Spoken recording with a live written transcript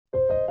I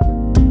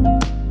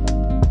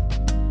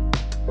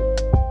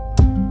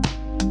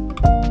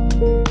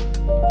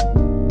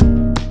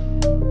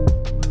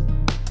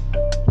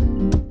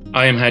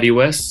am Hadi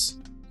West,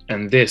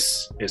 and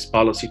this is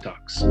Policy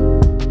Talks.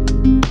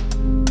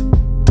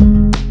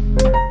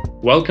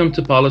 Welcome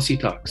to Policy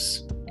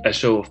Talks, a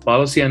show of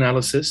policy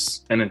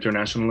analysis and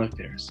international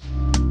affairs.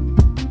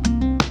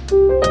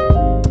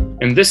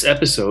 In this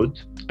episode,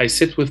 I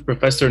sit with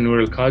Professor Noor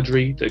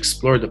Al-Qadri to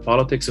explore the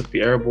politics of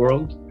the Arab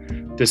world,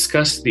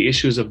 discuss the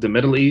issues of the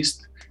Middle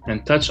East,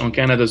 and touch on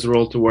Canada's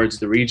role towards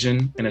the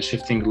region in a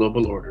shifting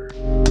global order.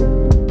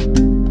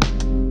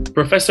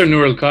 Professor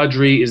Noor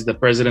Al-Qadri is the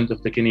president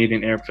of the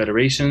Canadian Arab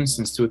Federation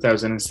since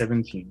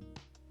 2017.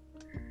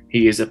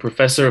 He is a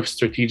professor of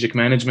strategic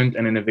management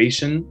and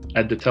innovation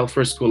at the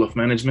Telfer School of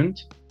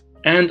Management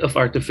and of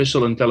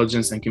artificial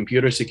intelligence and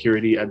computer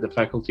security at the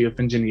Faculty of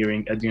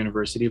Engineering at the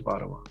University of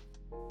Ottawa.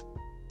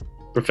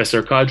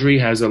 Professor Qadri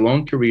has a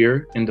long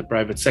career in the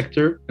private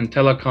sector in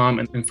telecom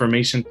and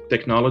information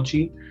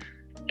technology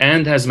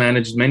and has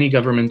managed many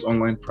government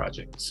online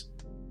projects.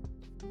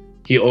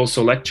 He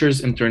also lectures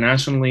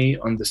internationally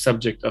on the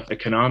subject of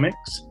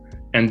economics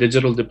and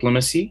digital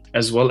diplomacy,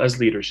 as well as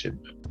leadership.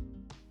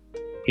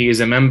 He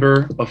is a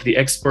member of the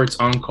Experts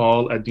on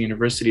Call at the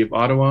University of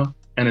Ottawa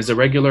and is a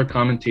regular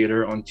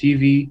commentator on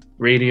TV,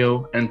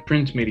 radio, and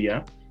print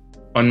media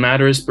on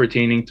matters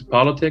pertaining to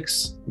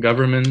politics,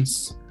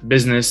 governments,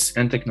 business,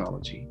 and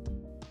technology.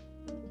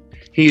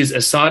 He is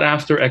a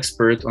sought-after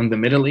expert on the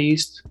Middle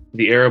East,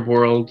 the Arab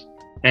world,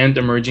 and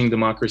emerging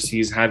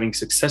democracies, having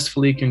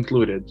successfully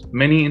concluded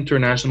many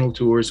international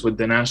tours with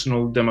the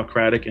National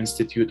Democratic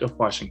Institute of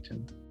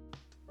Washington.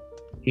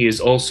 He is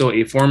also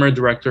a former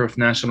director of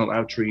national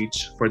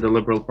outreach for the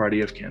Liberal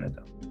Party of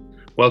Canada.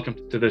 Welcome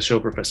to the show,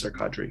 Professor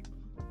Qadri.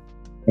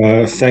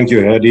 Thank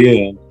you,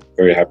 Hadi. I'm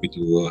very happy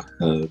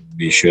to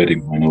be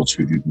sharing my notes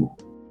with you.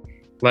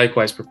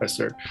 Likewise,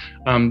 Professor.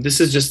 This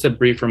is just a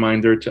brief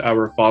reminder to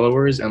our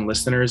followers and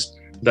listeners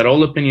that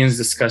all opinions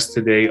discussed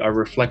today are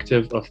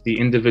reflective of the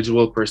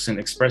individual person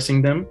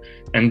expressing them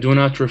and do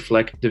not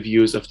reflect the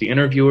views of the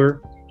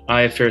interviewer,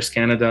 iAffairs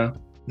Canada,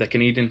 the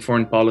Canadian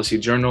Foreign Policy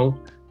Journal,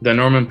 the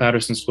Norman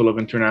Paterson School of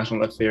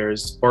International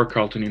Affairs, or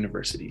Carleton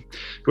University.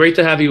 Great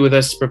to have you with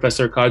us,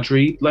 Professor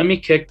Qadri. Let me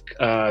kick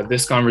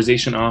this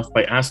conversation off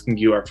by asking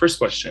you our first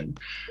question.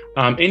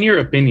 In your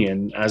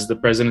opinion, as the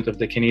president of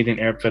the Canadian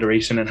Arab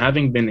Federation and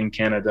having been in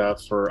Canada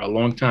for a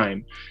long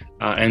time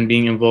and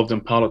being involved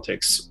in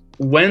politics,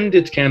 when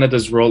did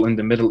Canada's role in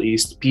the Middle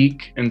East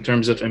peak in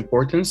terms of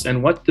importance,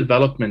 and what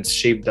developments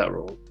shaped that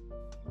role?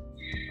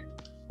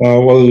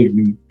 Well,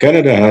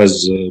 Canada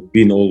has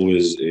been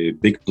always a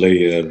big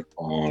player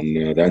on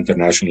the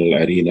international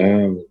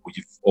arena.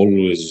 We've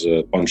always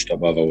punched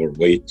above our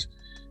weight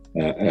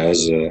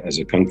as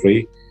a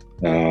country.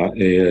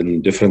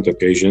 In different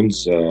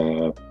occasions,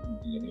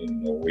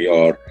 we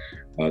are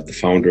the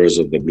founders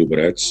of the Blue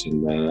Berets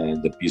and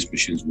the peace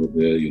missions with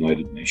the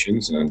United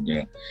Nations.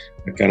 And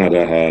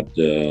Canada had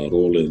a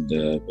role in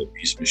the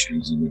peace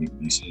missions in many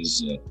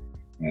places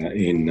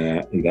in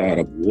the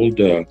Arab world.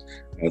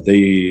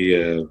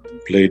 They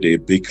played a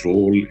big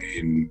role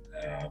in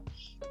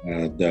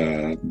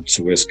the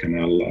Suez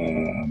Canal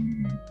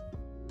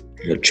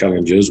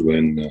challenges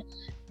when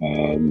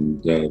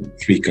the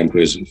three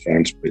countries,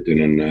 France,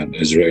 Britain, and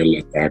Israel,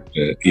 attacked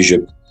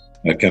Egypt.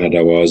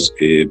 Canada was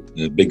a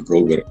big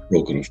broker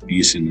of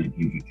peace in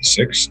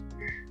 1956.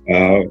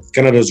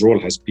 Canada's role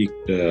has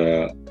peaked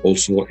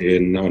also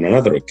on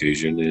another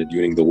occasion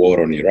during the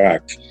war on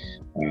Iraq.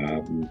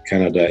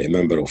 Canada, a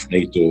member of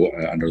NATO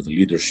under the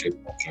leadership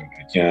of Jean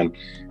Chrétien,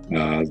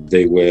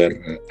 they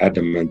were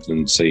adamant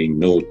in saying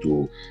no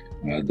to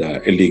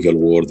the illegal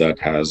war that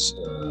has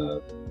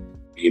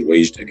been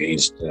waged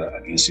against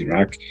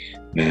Iraq,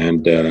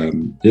 and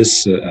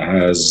this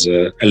has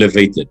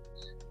elevated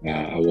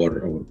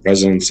our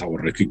presence, our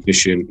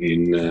recognition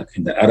in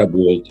the Arab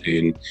world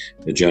in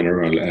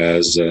general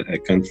as a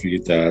country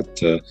that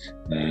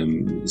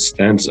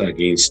stands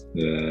against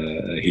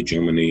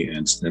hegemony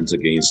and stands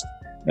against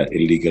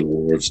illegal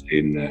wars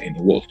in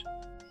the world.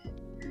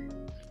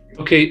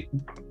 Okay,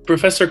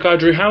 Professor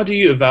Qadri, how do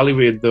you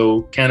evaluate,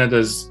 though,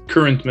 Canada's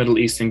current Middle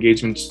East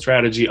engagement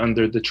strategy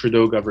under the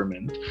Trudeau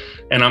government?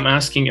 And I'm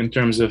asking in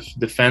terms of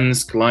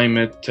defense,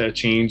 climate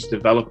change,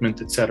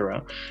 development,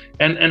 etc.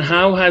 And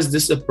how has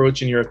this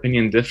approach, in your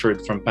opinion,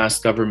 differed from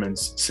past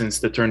governments since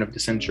the turn of the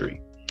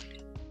century?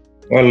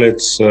 Well,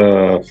 it's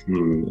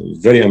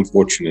very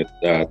unfortunate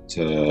that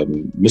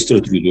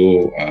Mr.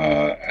 Trudeau,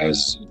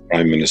 as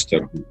Prime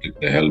Minister who took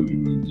the helm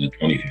in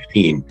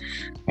 2015,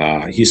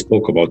 he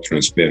spoke about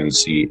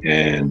transparency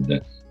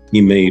and he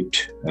made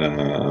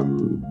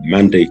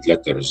mandate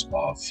letters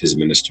of his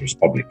ministers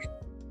public.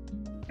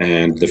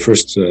 And the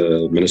first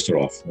Minister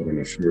of Foreign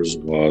Affairs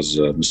was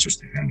Mr.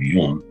 Stéphane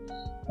Dion.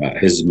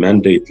 His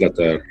mandate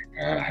letter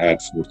had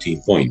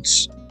 14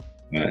 points,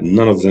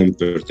 none of them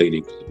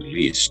pertaining to the Middle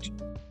East.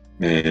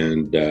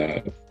 And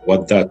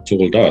what that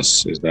told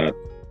us is that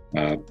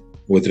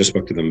with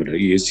respect to the Middle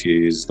East, he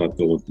is not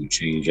going to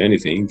change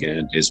anything,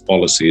 and his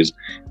policies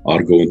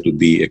are going to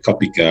be a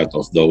copycat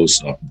of those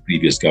of the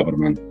previous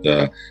government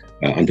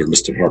under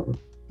Mr. Harper.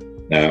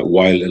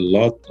 While a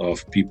lot of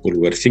people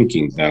were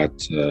thinking that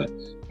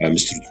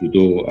Mr.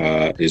 Trudeau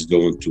is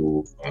going to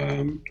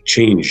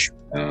change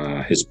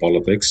his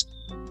politics,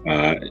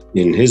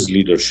 in his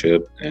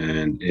leadership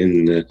and in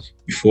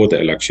before the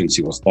elections,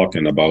 he was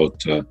talking about,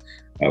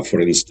 for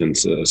instance,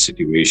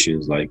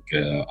 situations like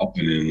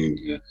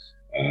opening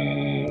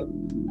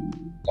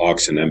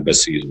talks and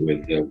embassies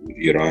with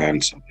Iran,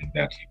 something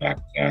that he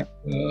backed that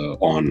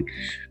on,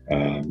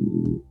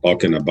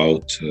 talking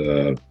about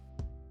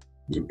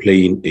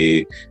playing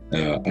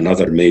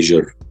another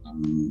major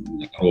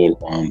role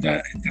on the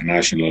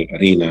international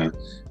arena.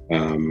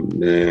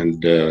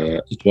 And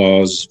it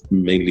was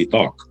mainly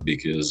talk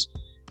because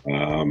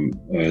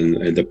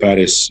in the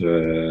Paris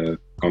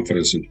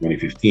conference in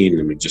 2015,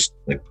 I mean, just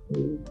like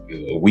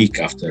a week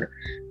after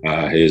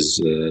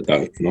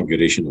the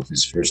inauguration of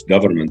his first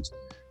government,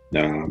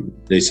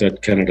 they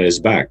said Canada is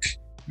back.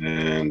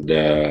 And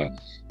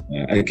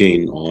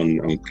again,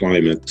 on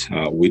climate,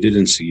 we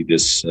didn't see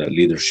this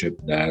leadership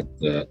that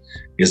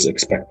is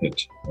expected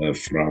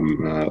from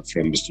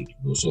Mr.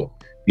 Trudeau. So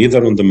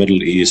neither on the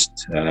Middle East,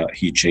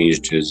 he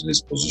changed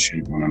his position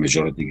on a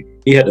majority.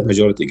 He had a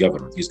majority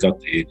government. He's got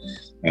a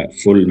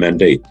full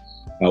mandate.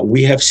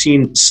 We have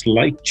seen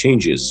slight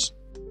changes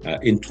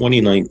in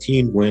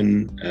 2019 when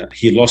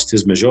he lost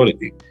his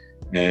majority.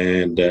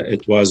 And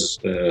it was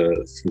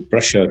through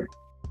pressure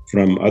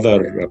from other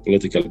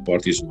political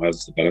parties who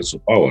has the balance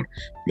of power,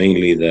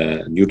 mainly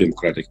the New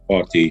Democratic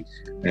Party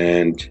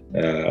and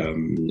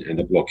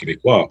the Bloc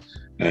Québécois.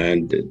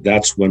 And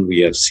that's when we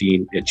have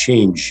seen a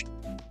change.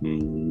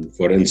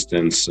 For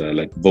instance,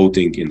 like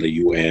voting in the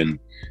UN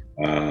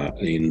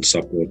in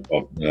support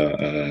of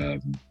the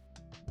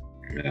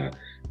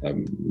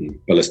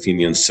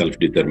Palestinian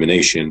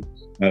self-determination,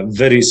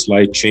 very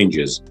slight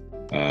changes.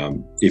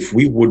 If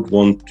we would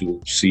want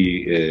to see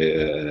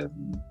a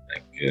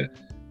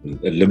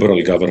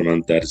liberal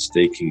government that is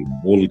taking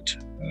bold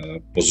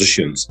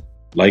positions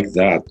like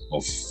that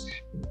of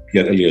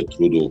Pierre Elliott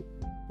Trudeau,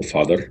 the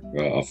father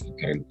of the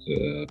current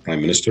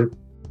Prime Minister,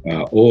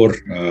 or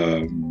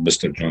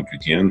Mr. Jean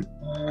Chrétien.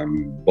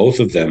 Both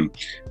of them,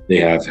 they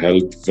have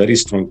held very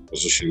strong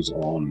positions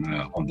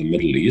on the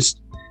Middle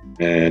East,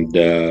 and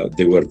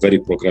they were very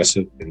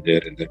progressive in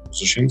their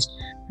positions.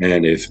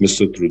 And if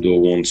Mr. Trudeau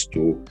wants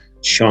to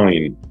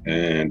shine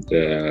and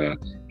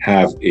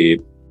have a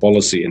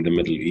policy in the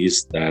Middle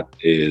East that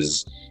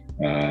is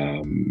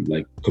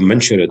like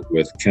commensurate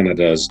with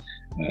Canada's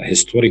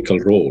historical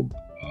role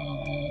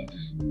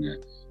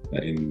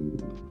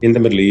in the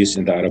Middle East,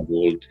 in the Arab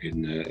world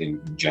in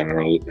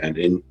general,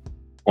 and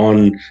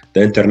on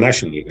the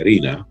international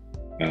arena.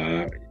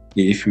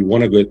 If we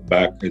want to get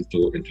back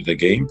into the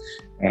game,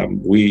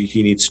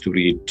 he needs to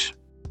read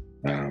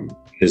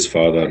his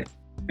father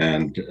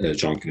and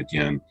Jean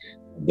Chrétien.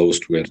 Those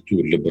were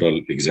two liberal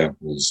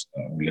examples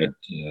who led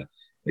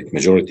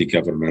majority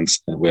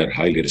governments that were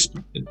highly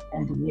respected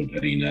on the world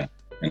arena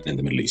and in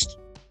the Middle East.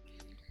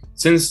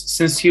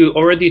 Since you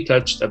already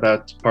touched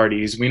about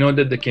parties, we know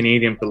that the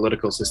Canadian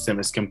political system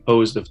is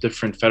composed of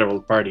different federal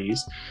parties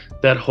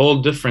that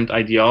hold different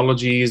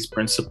ideologies,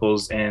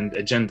 principles, and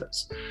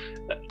agendas.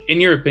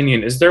 In your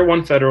opinion, is there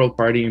one federal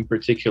party in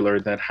particular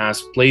that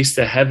has placed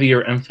a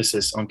heavier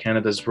emphasis on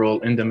Canada's role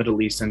in the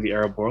Middle East and the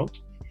Arab world?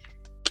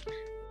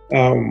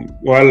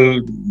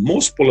 Well,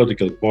 most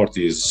political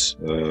parties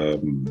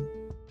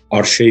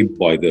are shaped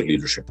by their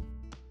leadership.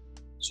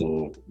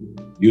 So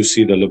you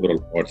see the Liberal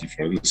Party,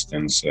 for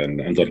instance, and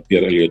under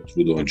Pierre Elliott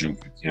Trudeau and Jean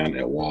Chrétien,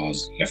 it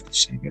was left of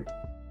center.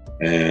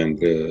 And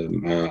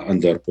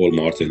under Paul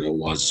Martin, it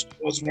was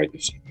right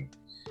of center.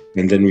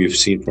 And then we've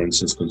seen, for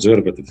instance,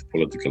 conservative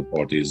political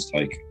parties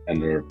like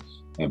under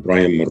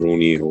Brian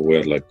Mulroney, who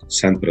were like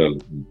central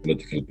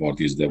political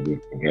parties that were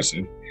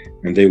progressive,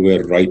 and they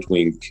were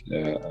right-wing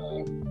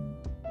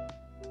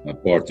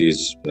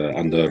parties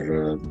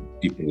under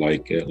people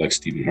like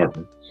Stephen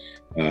Harper.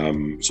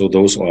 So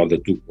those are the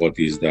two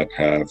parties that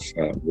have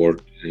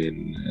worked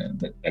in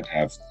that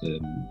have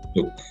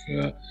took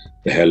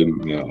the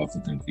helm of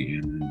the country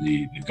and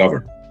the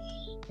government.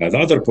 The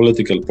other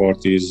political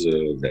parties,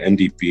 the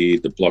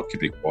NDP, the Bloc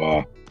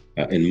Québécois,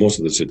 in most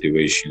of the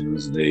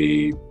situations,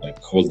 they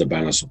hold the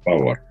balance of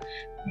power.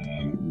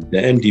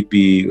 The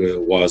NDP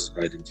was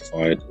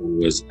identified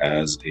always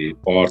as a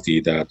party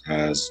that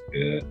has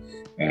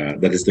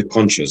that is the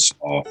conscience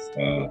of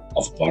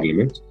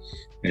Parliament.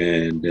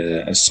 And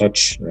as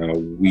such,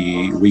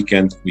 we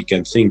can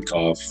think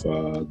of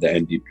the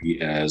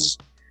NDP as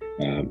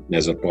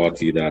a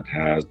party that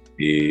has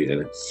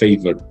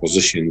favored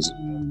positions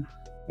in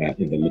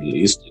the Middle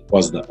East. It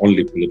was the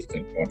only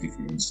political party,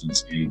 for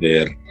instance, in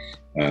their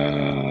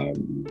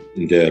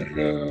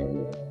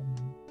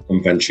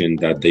convention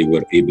that they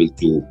were able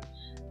to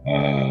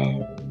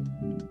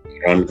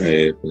run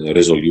a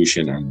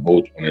resolution and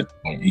vote on it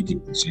by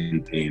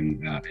 80%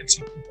 in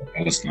support of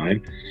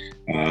Palestine.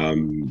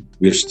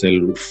 We're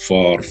still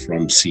far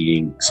from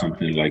seeing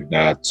something like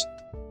that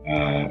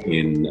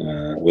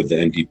with the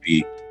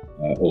NDP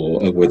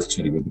with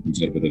the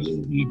conservatives or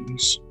the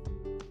liberals.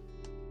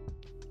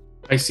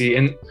 I see.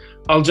 And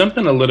I'll jump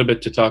in a little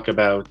bit to talk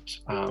about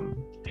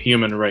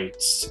human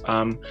rights.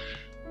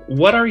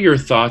 What are your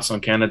thoughts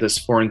on Canada's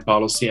foreign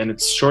policy and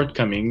its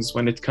shortcomings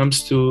when it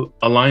comes to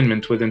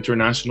alignment with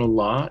international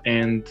law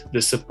and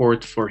the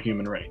support for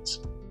human rights?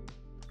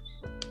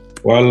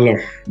 Well,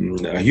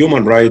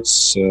 human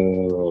rights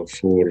for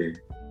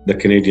the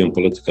Canadian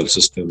political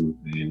system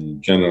in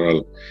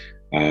general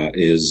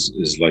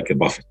is like a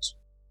buffet,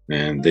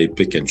 and they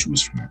pick and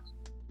choose from it.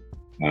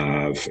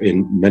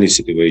 In many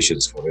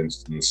situations, for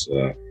instance,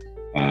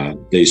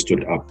 they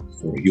stood up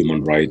for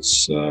human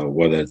rights,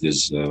 whether it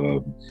is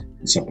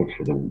support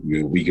for the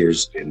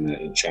Uyghurs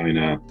in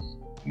China.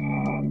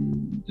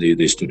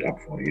 They stood up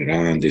for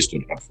Iran, they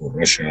stood up for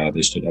Russia,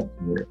 they stood up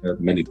for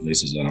many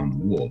places around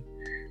the world.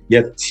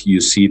 Yet you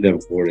see them,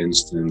 for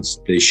instance,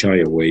 they shy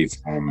away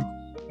from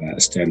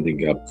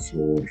standing up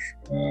for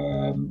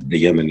the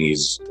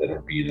Yemenis that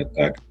are being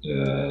attacked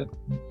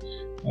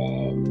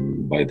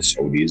by the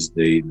Saudis.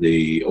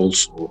 They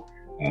also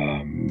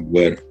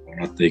were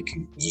not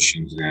taking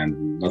positions,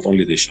 and not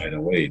only they shied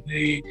away,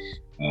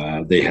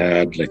 they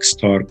had like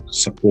stark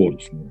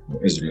support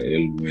for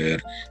Israel, where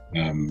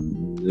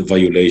the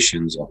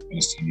violations of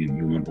Palestinian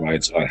human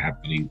rights are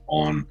happening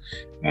on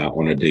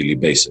a daily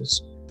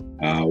basis.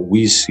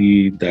 We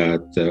see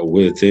that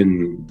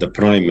within the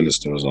Prime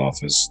Minister's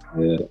office,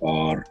 there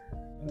are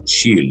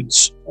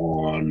shields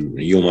on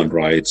human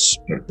rights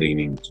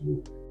pertaining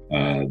to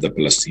the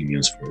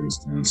Palestinians, for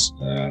instance,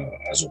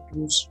 as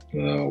opposed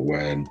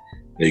when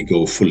they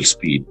go full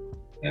speed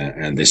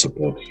and they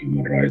support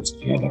human rights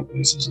in other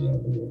places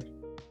around the world.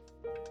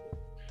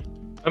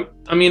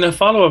 I mean, a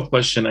follow-up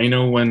question. I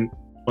know when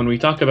we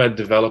talk about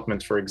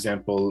development, for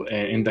example,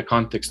 in the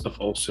context of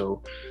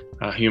also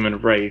human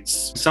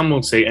rights, some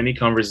will say any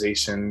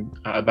conversation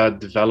about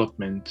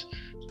development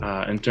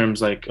in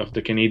terms like of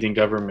the Canadian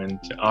government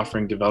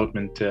offering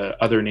development to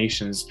other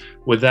nations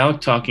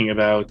without talking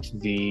about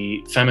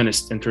the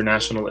Feminist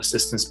International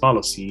Assistance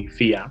Policy,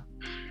 FIAP,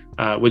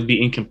 would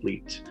be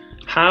incomplete.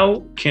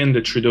 How can the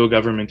Trudeau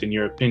government, in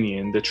your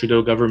opinion, the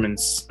Trudeau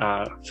government's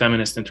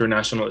Feminist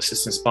International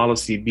Assistance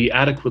Policy be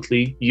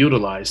adequately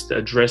utilized to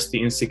address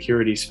the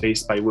insecurities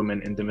faced by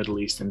women in the Middle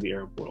East and the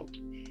Arab world?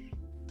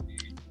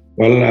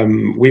 Well,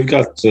 we've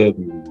got two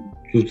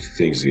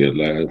things here.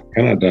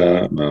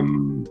 Canada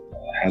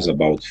has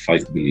about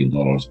 $5 billion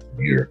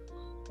per year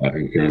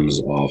in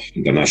terms of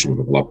international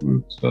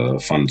development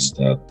funds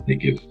that they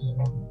give.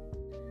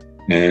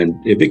 And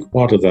a big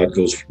part of that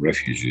goes for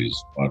refugees,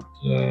 but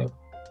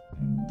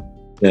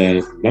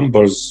the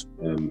numbers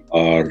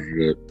are,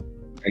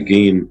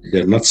 again,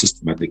 they're not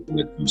systematic when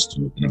it comes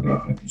to the number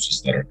of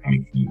refugees that are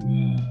coming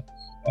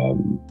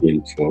from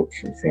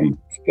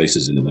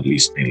places in the Middle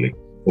East mainly.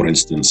 For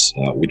instance,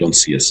 we don't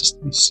see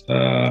assistance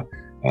to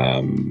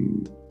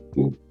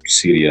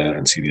Syria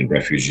and Syrian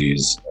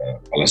refugees,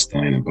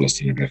 Palestine and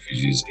Palestinian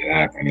refugees,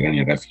 Iraq and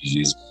Iranian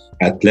refugees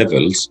at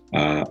levels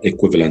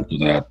equivalent to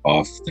that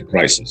of the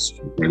crisis.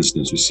 For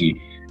instance, we see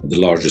the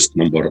largest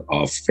number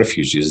of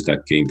refugees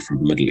that came from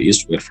the Middle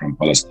East were from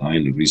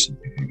Palestine and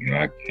recently from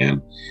Iraq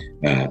and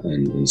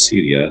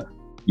Syria.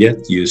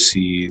 Yet you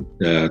see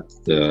that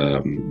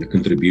the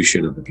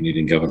contribution of the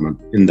Canadian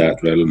government in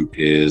that realm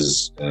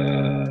is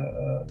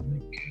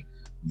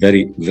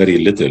very, very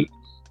little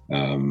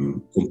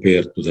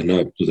compared to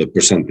the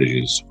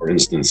percentages. For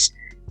instance,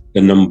 the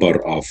number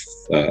of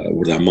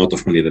or the amount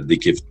of money that they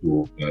give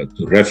to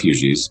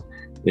refugees.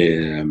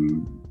 They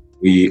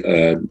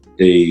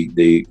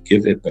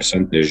give a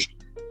percentage.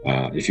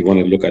 If you want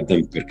to look at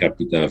them per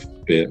capita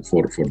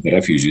for the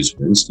refugees,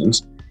 for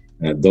instance,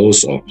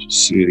 those of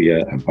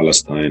Syria and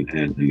Palestine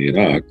and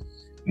Iraq,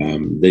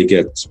 they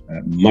get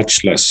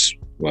much less.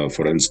 Well,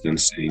 for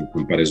instance, in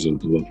comparison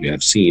to what we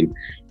have seen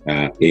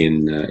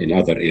in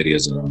other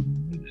areas around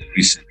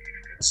recently,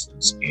 for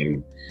instance,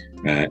 in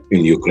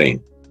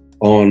Ukraine.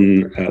 On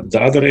the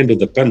other end of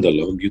the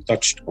pendulum, you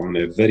touched on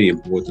a very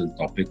important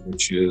topic,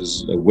 which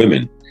is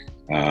women.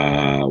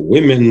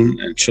 Women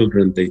and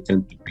children, they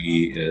tend to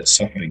be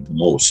suffering the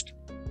most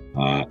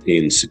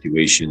in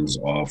situations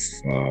of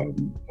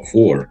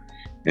war.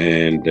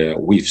 And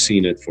we've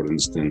seen it, for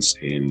instance,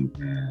 in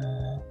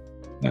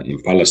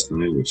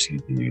Palestine, we've seen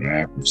it in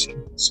Iraq, we've seen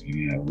it in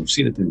Syria, we've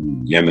seen it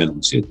in Yemen,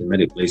 we've seen it in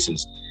many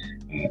places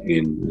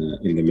in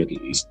the Middle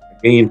East.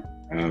 Again,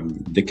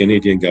 the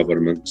Canadian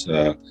government,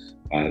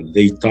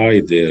 they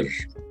tie their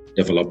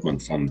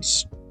development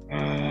funds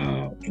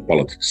to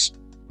politics.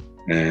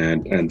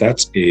 And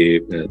that's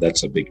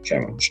a big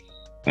challenge.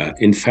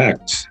 In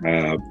fact,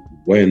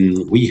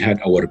 when we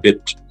had our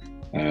bid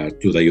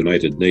to the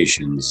United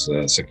Nations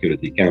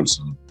Security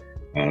Council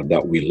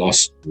that we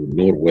lost to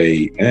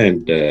Norway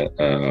and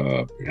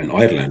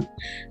Ireland,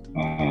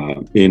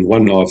 In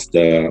one of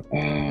the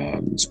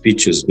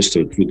speeches,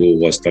 Mr. Trudeau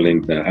was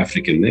telling the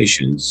African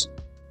nations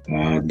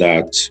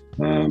that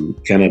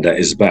Canada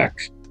is back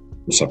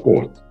to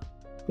support.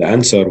 The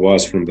answer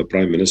was from the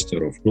Prime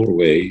Minister of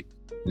Norway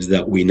is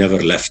that we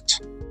never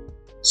left.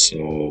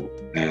 So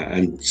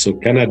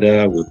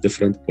Canada, with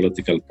different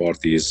political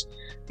parties,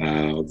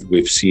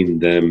 we've seen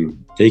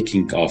them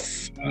taking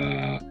off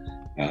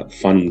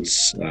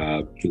funds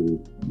to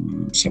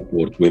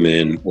support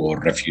women or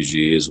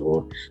refugees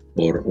or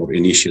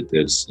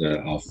initiatives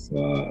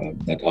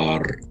that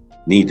are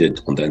needed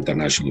on the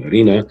international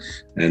arena,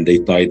 and they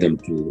tie them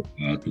to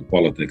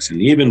politics.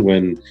 And even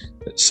when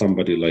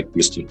somebody like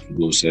Mr.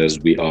 Trudeau says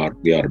we are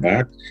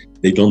back,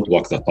 they don't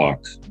walk the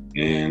talk,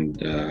 and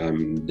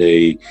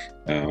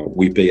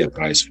we pay a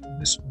price for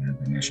this on the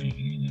international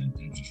arena in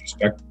terms of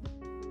respect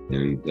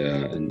and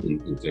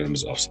in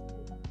terms of support.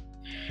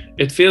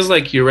 It feels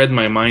like you read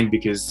my mind,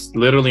 because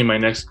literally my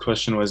next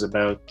question was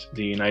about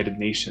the United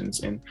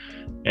Nations, and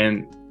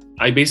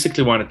I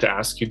basically wanted to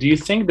ask you, do you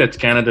think that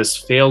Canada's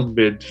failed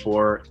bid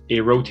for a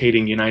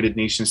rotating United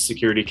Nations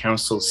Security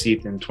Council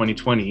seat in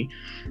 2020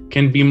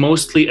 can be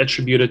mostly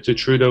attributed to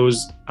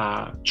Trudeau's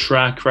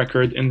track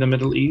record in the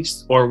Middle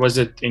East, or was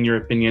it, in your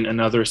opinion,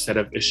 another set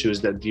of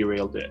issues that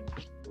derailed it?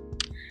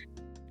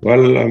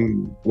 Well,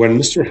 when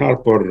Mr.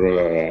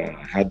 Harper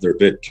had their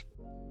bid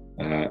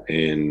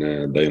in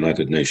the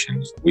United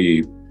Nations,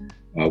 we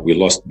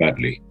lost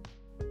badly.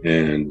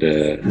 And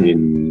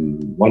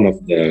in one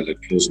of the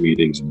close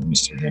meetings with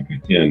Mr.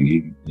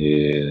 Jean-Chrétien,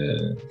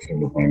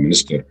 former Prime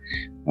Minister,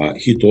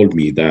 he told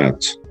me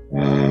that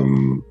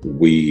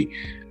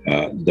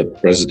the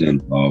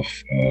president of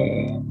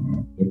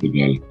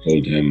Portugal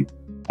told him,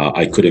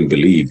 I couldn't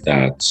believe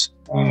that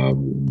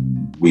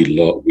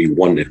we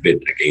won a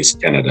bid against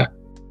Canada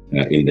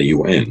in the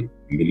UN.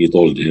 I mean, he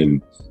told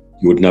him,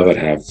 you would never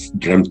have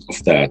dreamt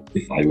of that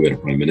if I were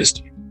Prime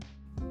Minister.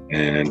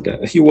 And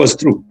he was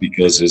true,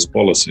 because his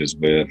policies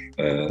were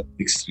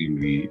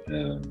extremely,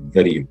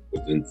 very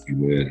important.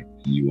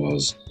 He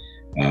was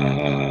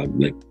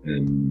like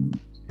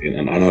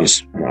an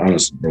honest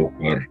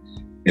broker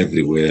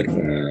everywhere.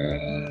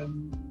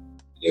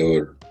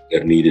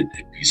 There needed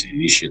a peace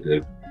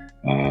initiative.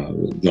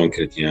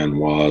 Jean-Chrétien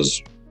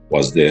was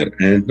there,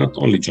 and not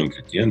only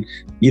Jean-Chrétien,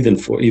 even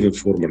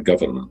former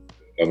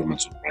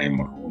governments of Brian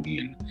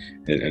Mulroney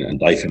and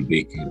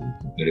Diefenbaker,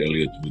 very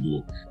early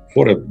Trudeau.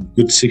 For a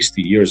good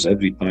 60 years,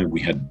 every time we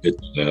had bid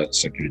to the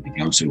Security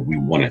Council, we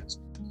won it.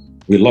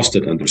 We lost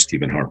it under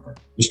Stephen Harper.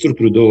 Mr.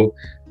 Trudeau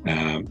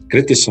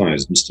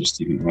criticized Mr.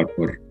 Stephen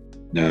Harper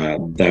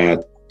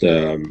that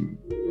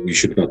we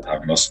should not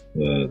have lost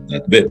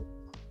that bid.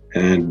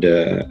 And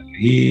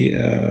he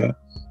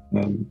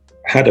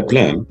had a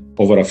plan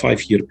over a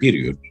 5-year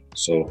period.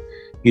 So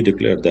he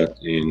declared that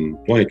in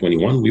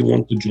 2021, we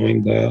want to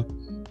join the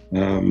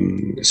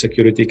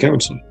Security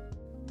Council.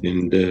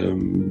 And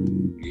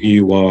he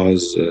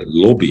was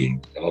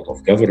lobbying a lot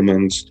of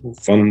governments through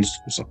funds,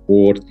 through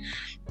support,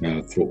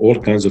 through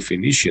all kinds of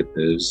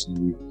initiatives.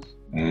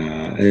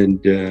 And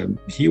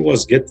he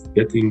was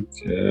getting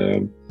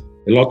a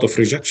lot of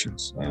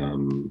rejections.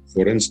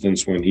 For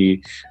instance, when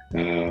he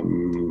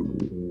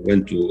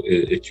went to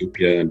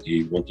Ethiopia and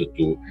he wanted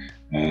to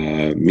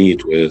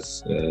meet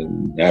with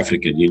the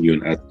African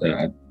Union at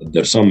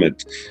their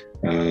summit,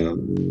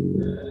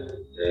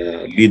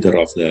 leader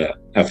of the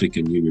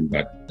African Union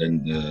back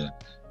then,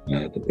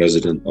 the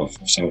president of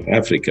South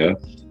Africa,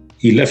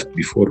 he left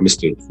before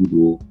Mr.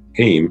 Trudeau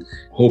came,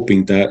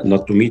 hoping that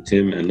not to meet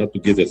him and not to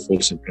give a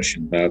false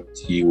impression that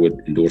he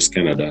would endorse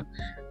Canada,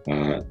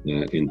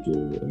 would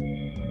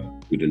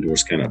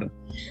endorse Canada.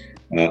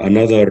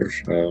 Another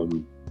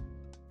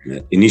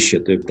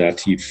initiative that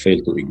he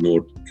failed to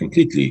ignore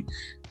completely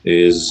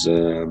is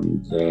the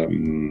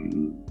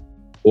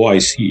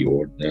OIC,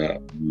 or the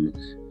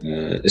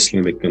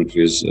Islamic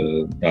countries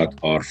that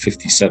are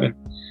 57.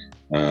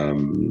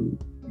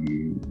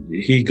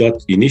 He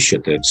got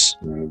initiatives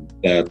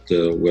that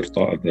were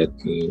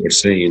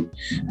saying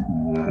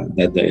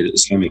that the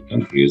Islamic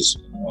countries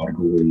are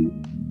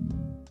going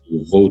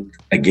to vote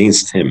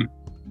against him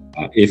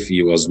if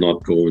he was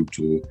not going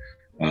to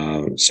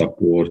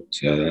support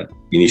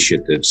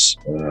initiatives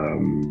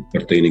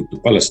pertaining to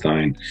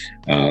Palestine,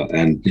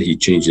 and he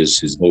changes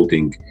his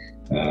voting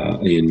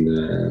at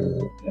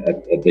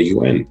the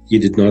UN. He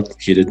did not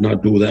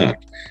do that.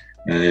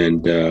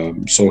 And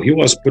so he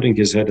was putting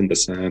his head in the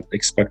sand,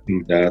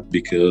 expecting that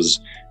because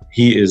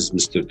he is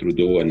Mr.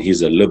 Trudeau and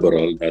he's a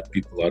liberal, that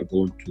people are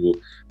going to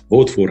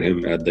vote for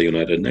him at the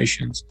United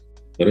Nations.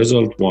 The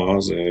result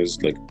is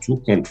like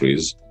two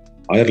countries,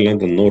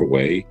 Ireland and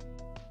Norway,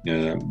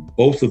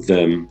 both of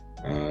them,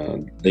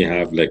 they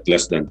have like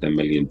less than 10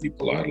 million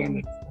people.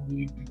 Ireland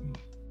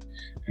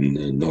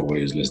and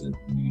Norway is less than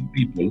 10 million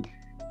people.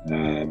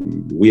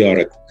 We are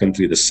a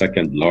country, the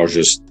second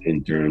largest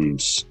in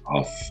terms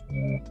of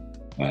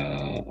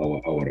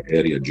our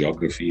area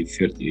geography,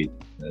 38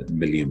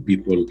 million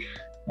people.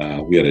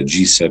 We are a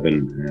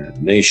G7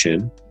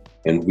 nation,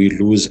 and we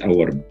lose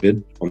our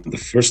bid on the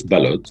first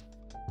ballot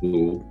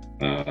to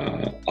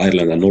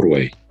Ireland and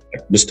Norway.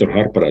 Mr.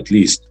 Harper, at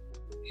least,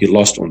 he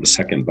lost on the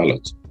second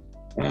ballot.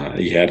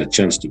 He had a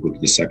chance to go to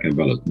the second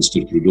ballot.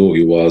 Mr. Trudeau,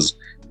 he was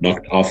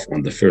knocked off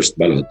on the first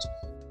ballot.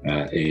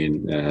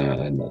 And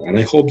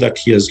I hope that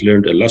he has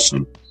learned a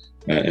lesson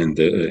in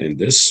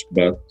this,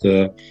 but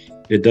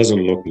it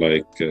doesn't look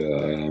like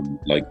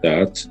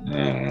that.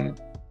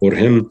 For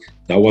him,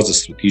 that was a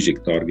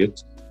strategic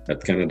target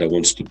that Canada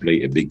wants to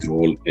play a big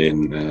role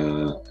in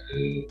the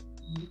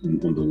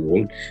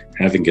world.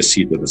 Having a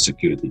seat at the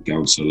Security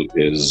Council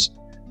is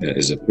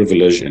a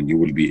privilege, and you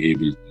will be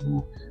able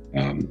to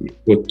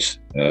put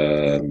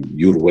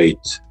your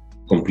weight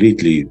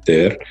completely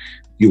there.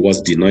 He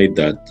was denied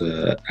that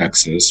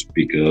access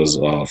because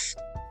of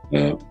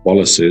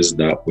policies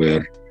that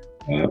were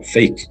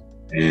fake,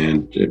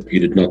 and he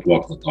did not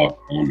walk the talk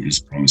on his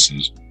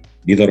promises,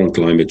 neither on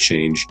climate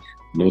change,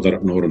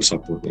 nor in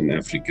support in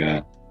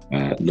Africa,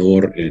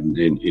 nor in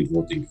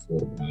voting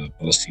for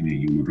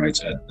Palestinian human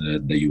rights at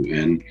the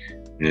UN.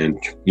 And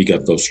he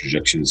got those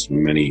rejections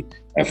from many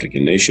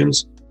African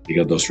nations. He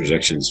got those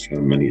rejections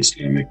from many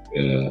Islamic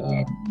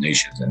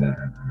nations and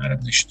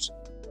Arab nations.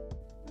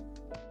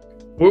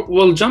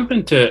 We'll jump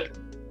into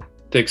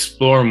to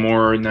explore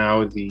more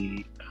now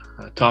the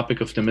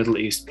topic of the Middle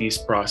East peace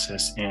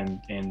process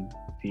and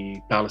the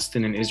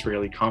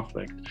Palestinian-Israeli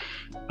conflict.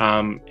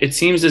 It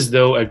seems as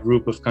though a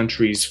group of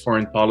countries'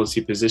 foreign policy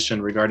position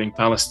regarding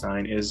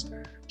Palestine is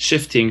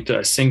shifting to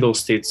a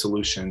single-state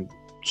solution.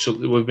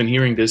 We've been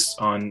hearing this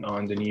on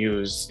the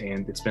news,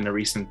 and it's been a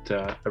recent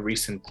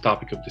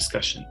topic of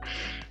discussion.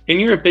 In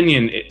your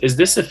opinion, is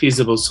this a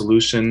feasible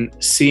solution,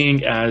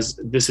 seeing as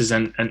this is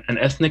an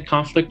ethnic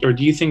conflict, or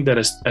do you think that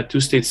a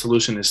two-state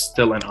solution is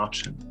still an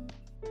option?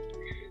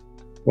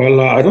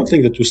 Well, I don't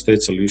think the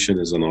two-state solution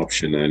is an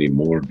option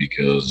anymore,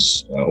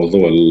 because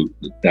although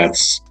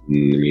that's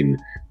the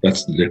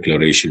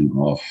declaration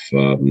of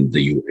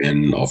the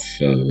UN, of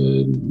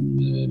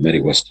many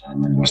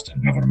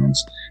Western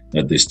governments,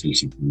 that they still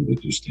support the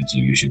two-state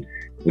solution.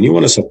 When you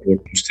want to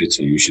support two-state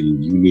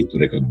solution, you need to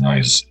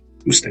recognize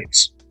two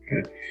states.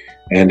 Okay?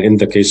 And in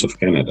the case of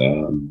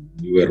Canada,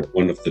 we were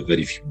one of the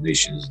very few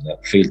nations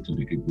that failed to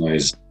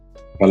recognize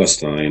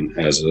Palestine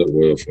as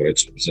for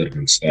its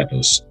observant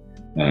status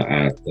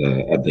at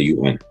the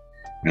UN,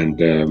 and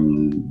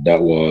that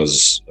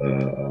was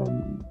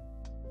Prime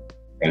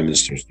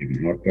Minister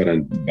Stephen Harper,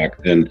 and back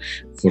then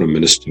Foreign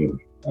Minister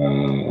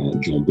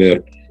John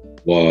Baird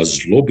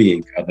was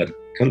lobbying other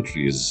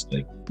countries,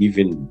 like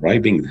even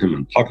bribing them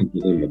and talking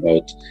to them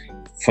about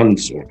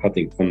funds or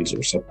cutting funds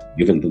or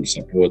giving them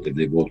support if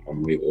they vote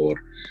one way or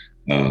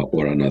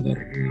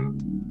another.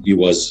 He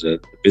was the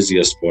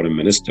busiest foreign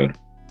minister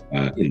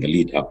in the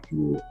lead up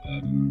to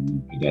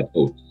that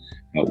vote.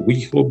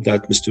 We hope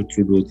that Mr.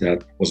 Trudeau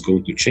that was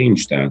going to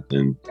change that,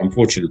 and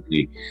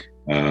unfortunately,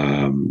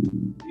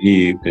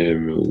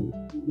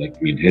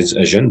 his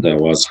agenda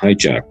was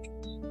hijacked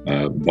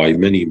by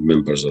many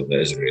members of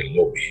the Israeli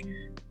lobby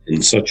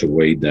in such a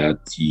way that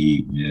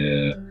he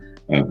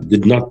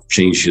did not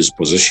change his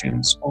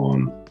positions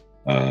on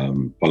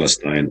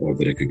Palestine or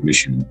the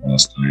recognition of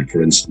Palestine.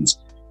 For instance,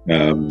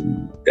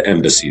 the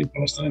embassy in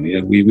Palestine.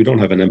 We don't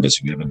have an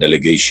embassy; we have a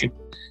delegation,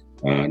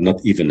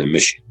 not even a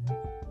mission.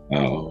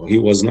 He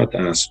was not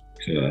asked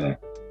to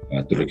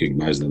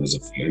recognize them as a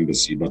full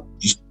embassy, but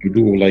just to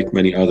do like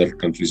many other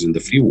countries in the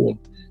free world.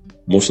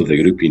 Most of the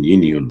European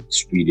Union,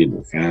 Sweden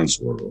or France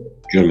or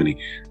Germany,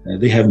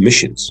 they have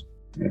missions.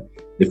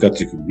 They've got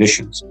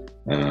recognitions.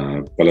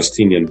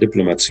 Palestinian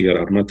diplomats here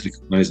are not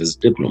recognized as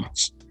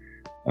diplomats.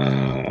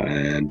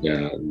 And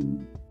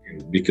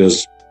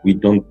because we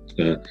don't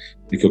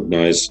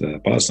recognize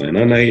Palestine.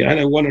 And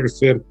I want to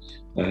refer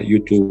you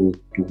to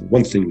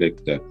one thing,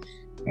 like the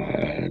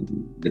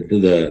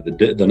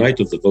night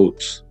of the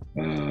vote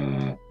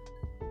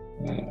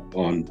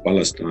on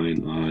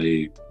Palestine,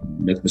 I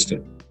met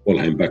Mr. Paul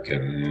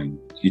Heimbacher, and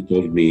he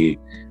told me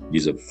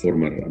he's a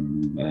former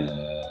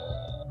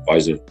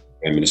advisor to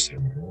Prime Minister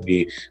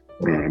Maroni,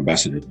 former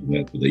ambassador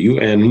to the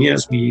UN. He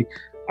asked me,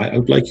 I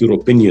would like your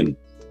opinion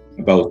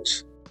about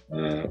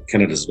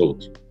Canada's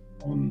vote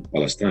on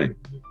Palestine.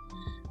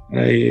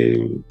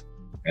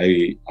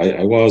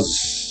 I was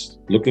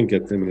looking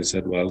at him and I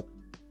said, well,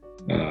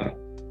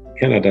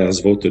 Canada has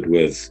voted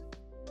with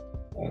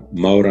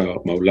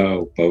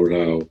Malau,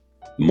 Palau,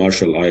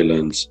 Marshall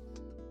Islands,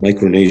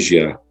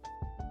 Micronesia.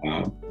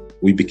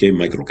 We became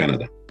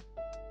Micro-Canada.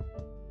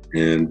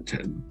 And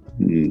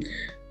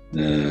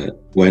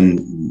when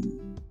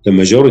the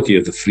majority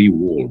of the free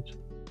world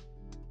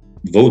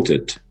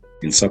voted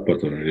in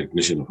support of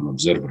recognition of an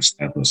observer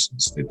status in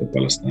the state of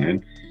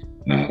Palestine,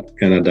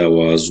 Canada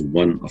was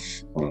one of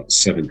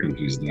 7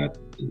 countries that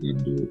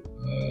did do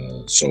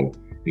so,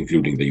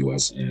 including the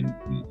US and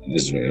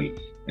Israel,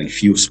 and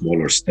few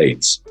smaller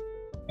states,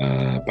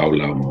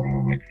 Palau,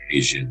 Mauritius,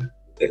 Micronesia.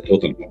 The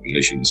total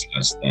population is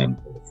less than,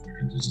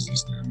 is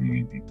less than 1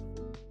 million people.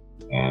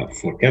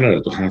 For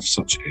Canada to have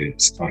such a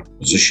stark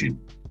position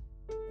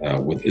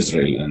with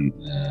Israel and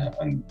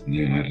the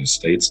United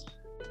States,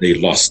 they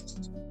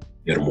lost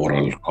their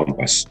moral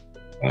compass.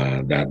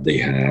 that they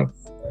have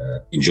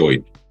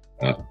enjoyed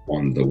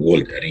on the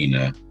world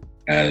arena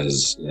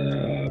as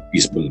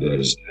peace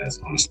builders, as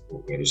honest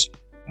brokers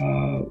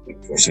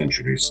for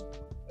centuries,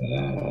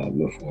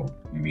 for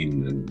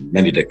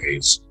many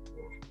decades,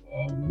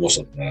 most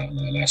of the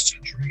last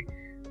century,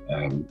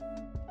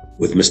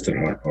 with Mr.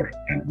 Harper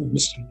and with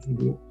Mr.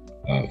 Trudeau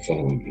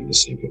following in the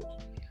same route.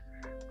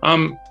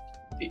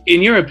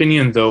 In your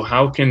opinion, though,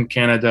 how can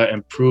Canada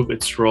improve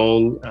its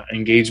role,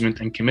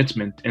 engagement, and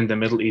commitment in the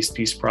Middle East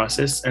peace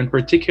process, and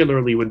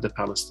particularly with the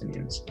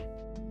Palestinians?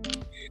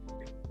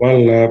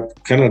 Well,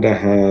 Canada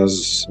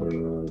has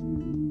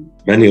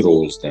many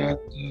roles that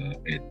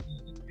it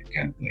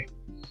can play.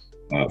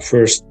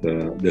 First,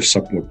 their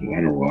support to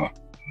UNRWA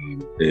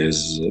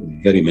is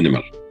very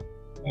minimal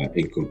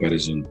in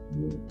comparison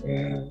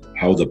to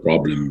how the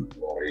problem,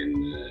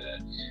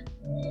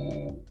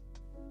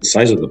 the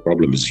size of the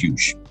problem is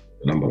huge.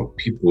 The number of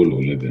people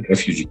who live in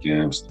refugee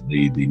camps,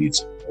 they need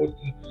support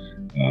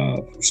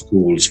for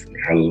schools, for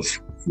health,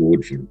 for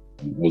food, for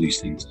all these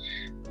things.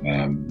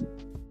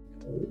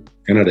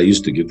 Canada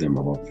used to give them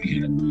about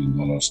 $300 million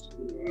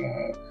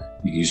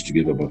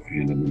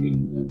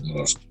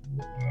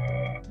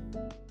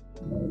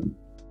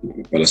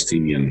to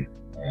Palestinian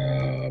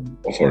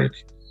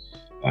Authority.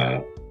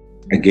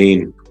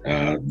 Again,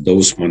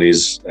 those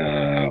monies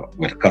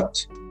were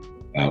cut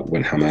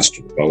when Hamas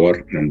took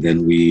power, and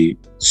then we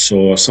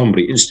saw some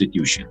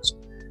reinstitutions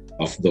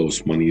of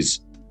those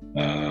monies,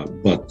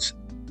 but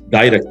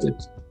directed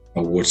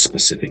towards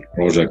specific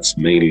projects,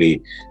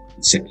 mainly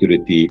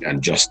security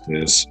and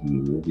justice,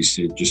 and we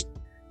say just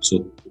so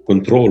to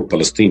control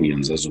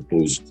Palestinians as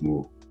opposed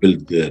to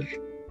build their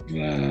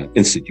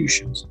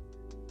institutions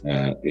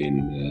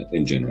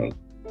in general.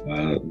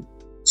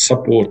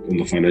 Support on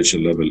the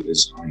financial level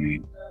is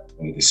highly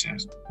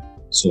politicized.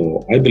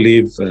 So I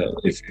believe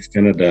if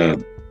Canada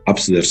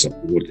ups their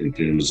support in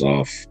terms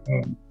of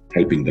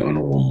helping the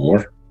UNRWA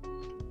more,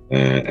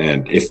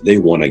 and if they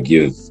want to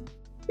give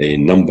a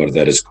number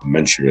that is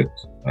commensurate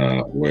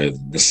with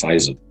the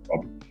size of the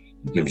problem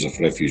in terms of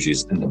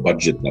refugees and the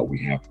budget that we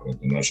have for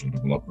international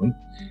development,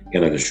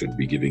 Canada should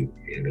be giving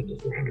 $300 to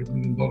 $400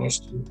 million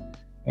to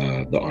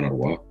the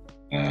UNRWA.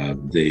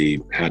 They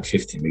had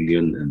 50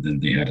 million, and then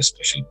they had a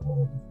special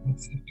program of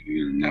 50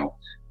 million. Now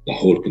the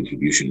whole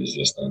contribution is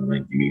less than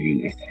 90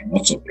 million after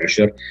lots of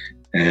pressure,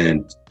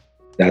 and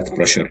that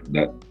pressure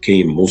that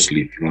came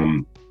mostly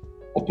from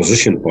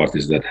opposition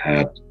parties that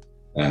had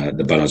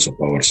the balance of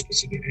power,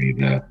 specifically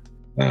the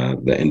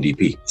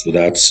NDP. So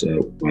that's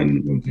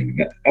one thing.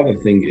 The other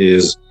thing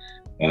is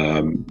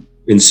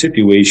in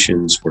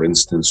situations, for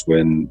instance,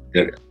 when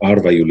there are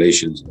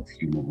violations of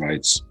human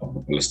rights of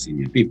the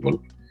Palestinian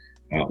people,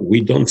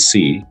 we don't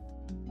see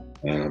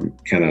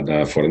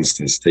Canada, for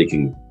instance,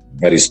 taking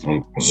very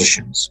strong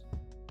positions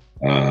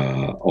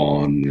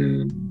on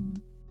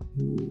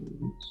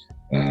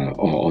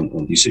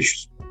these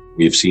issues.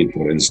 We've seen,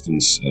 for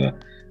instance,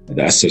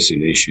 the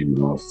assassination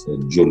of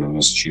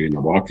journalist Shireen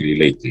Abu Akleh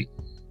lately.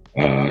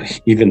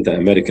 Even the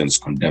Americans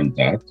condemned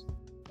that.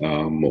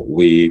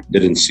 We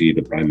didn't see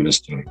the Prime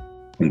Minister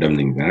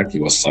condemning that. He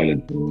was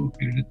silent for a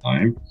period of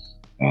time.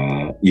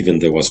 Even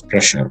there was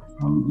pressure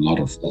from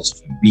lots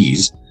of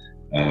MPs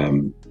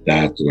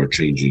that were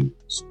changing.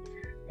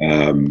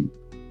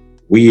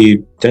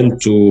 We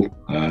tend to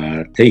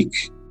take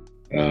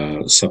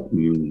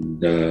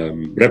the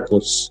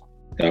reports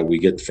that we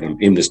get from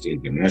Amnesty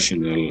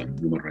International and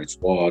Human Rights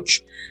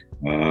Watch,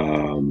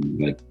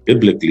 like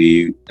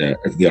biblically,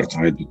 if they are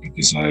trying to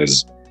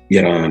criticize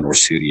Iran or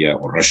Syria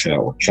or Russia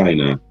or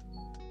China,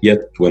 yet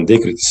when they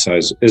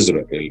criticize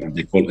Israel and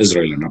they call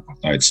Israel an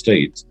apartheid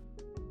state,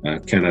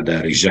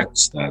 Canada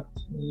rejects that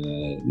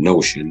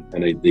notion,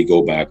 and they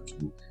go back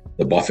to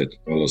the Buffett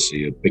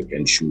policy of pick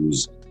and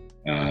choose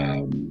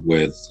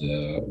with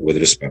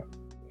respect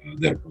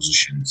their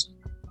positions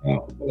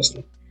on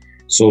Palestine.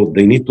 So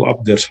they need to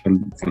up their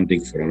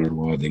funding for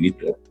UNRWA. They need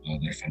to up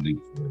their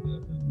funding for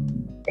the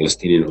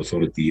Palestinian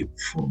Authority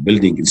for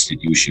building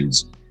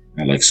institutions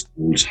like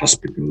schools,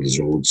 hospitals,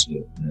 roads,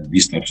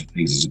 these types of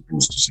things, as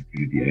opposed to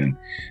security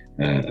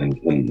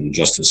and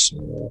justice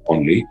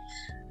only.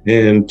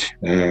 And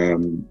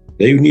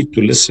they need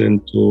to listen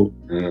to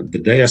the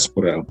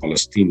diaspora of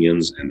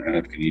Palestinians and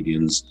Arab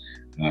Canadians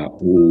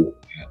who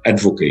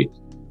advocate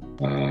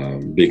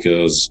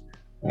because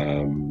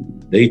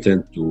they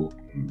tend to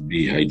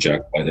be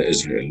hijacked by the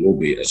Israel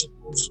lobby as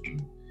opposed to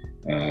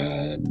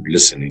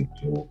listening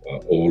to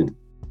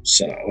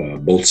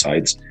both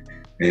sides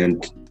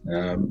and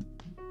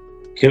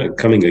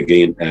coming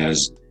again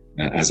as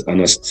an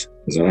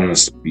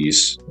honest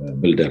peace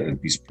builder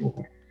and peace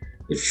broker.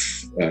 If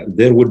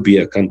there would be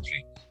a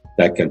country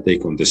that can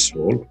take on this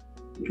role,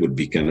 it would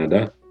be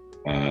Canada.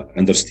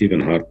 Under Stephen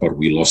Harper,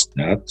 we lost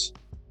that.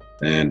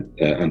 And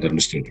under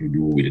Mr.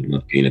 Trudeau, we did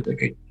not gain it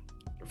again.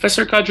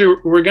 Professor Kadri,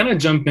 we're going to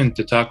jump in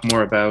to talk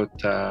more about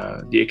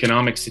the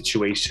economic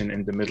situation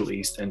in the Middle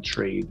East and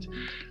trade.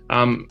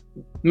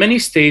 Many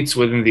states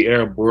within the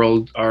Arab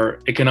world are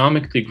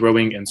economically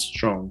growing and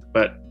strong,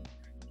 but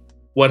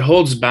what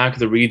holds back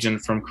the region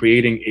from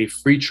creating a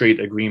free trade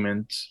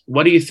agreement?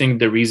 What do you think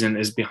the reason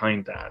is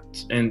behind that?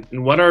 And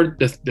what are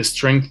the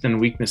strengths and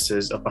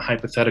weaknesses of a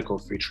hypothetical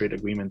free trade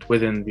agreement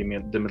within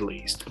the Middle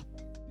East?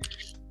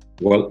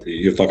 Well,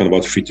 you're talking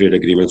about free trade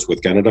agreements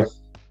with Canada?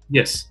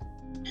 Yes.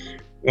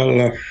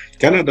 Well,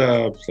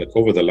 Canada, like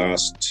over the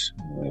last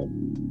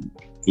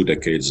 2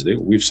 decades,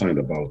 we've signed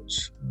about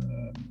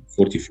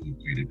 44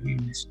 trade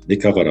agreements. They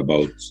cover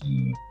about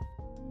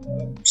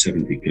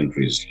 70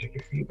 countries. Like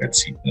if you look at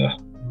CETA,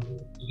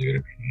 the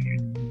European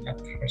Union, that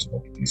covers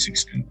about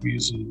 26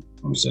 countries.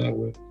 UNCTAD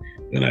with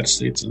the United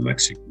States and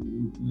Mexico,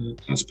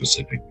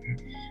 Trans-Pacific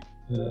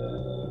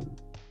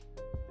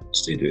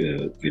State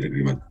Trade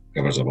Agreement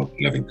covers about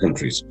 11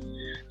 countries.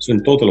 So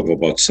in total of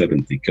about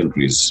 70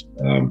 countries.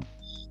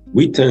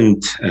 We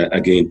tend,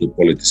 again, to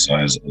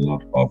politicize a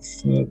lot of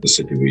the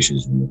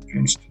situations when it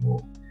comes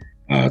to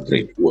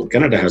trade. Well,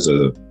 Canada has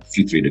a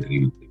free trade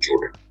agreement with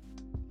Jordan.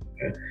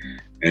 Okay?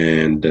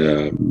 And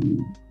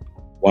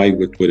why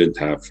wouldn't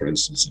have, for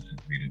instance, a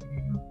free trade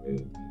agreement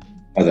with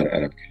other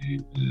Arab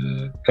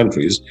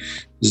countries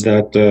is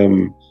that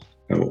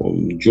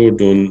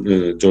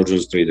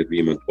Jordan's trade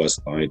agreement was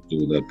tied to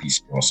the peace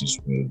process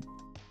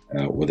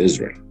with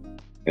Israel.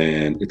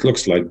 And it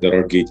looks like there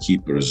are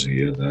gatekeepers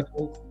here that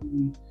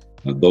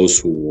those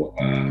who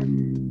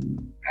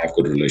have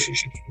good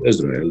relationships with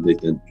Israel, they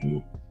tend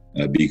to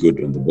be good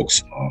in the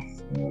books of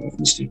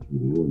Mr.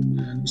 Trudeau and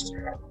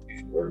Mr. Harper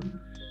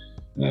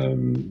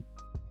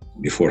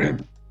before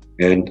him.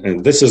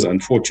 And this is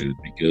unfortunate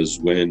because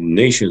when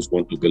nations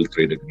want to build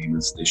trade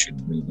agreements, they should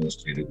build those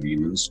trade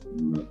agreements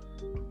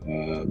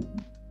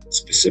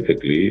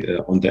specifically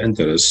on the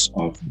interests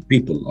of the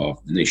people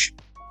of the nation.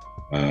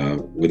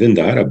 Within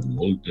the Arab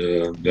world,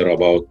 there are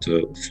about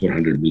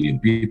 400 million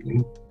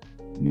people.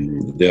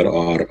 There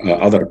are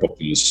other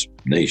populous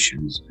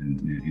nations in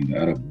the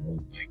Arab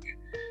world, like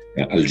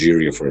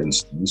Algeria, for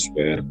instance,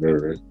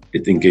 where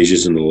it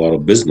engages in a lot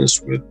of business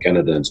with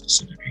Canada and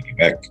specifically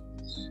Quebec.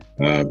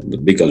 The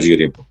big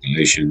Algerian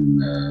population,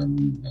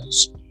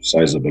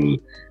 sizable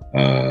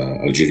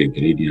Algerian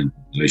Canadian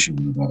population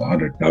with about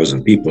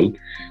 100,000 people,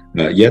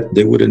 yet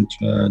they wouldn't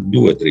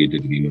do a trade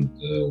agreement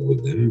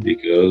with them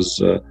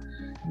because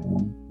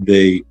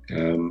they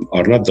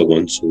are not the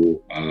ones who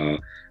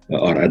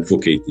are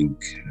advocating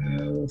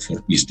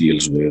for peace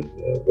deals with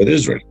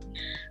Israel.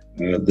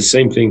 The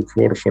same thing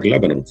for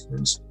Lebanon, for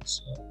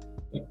instance.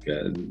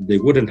 They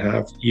wouldn't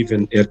have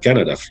even Air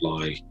Canada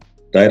fly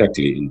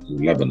directly into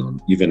Lebanon,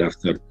 even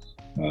after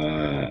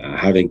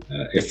having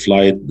a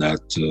flight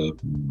that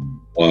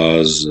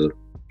was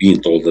being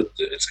told that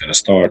it's going to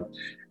start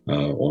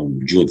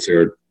on June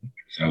 3rd,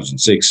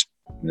 2006.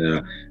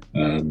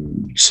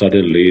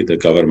 Suddenly, the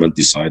government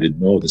decided,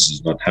 no, this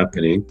is not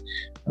happening.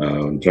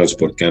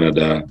 Transport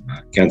Canada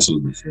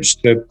canceled the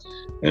first trip,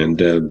 and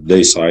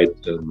they cite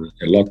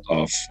a lot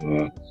of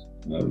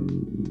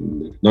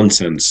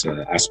nonsense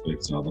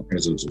aspects of the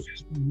presence of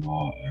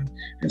Hezbollah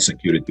and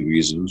security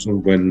reasons. Or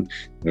when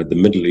the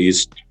Middle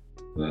East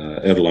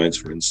airlines,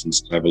 for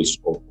instance, travels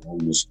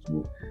almost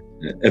to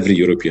every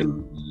European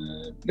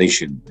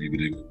nation.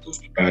 Maybe it goes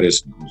to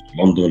Paris, it goes to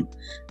London,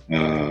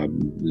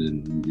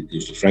 it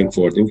goes to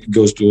Frankfurt, it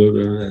goes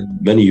to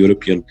many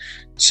European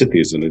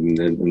cities, and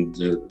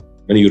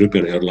many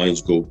European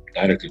airlines go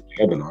directly to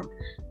Lebanon.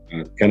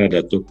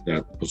 Canada took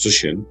that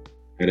position,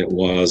 and it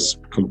was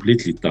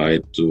completely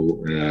tied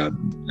to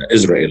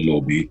Israel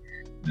lobby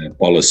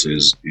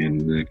policies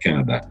in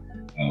Canada.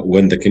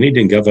 When the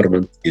Canadian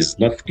government is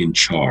not in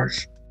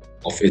charge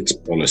of its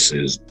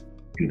policies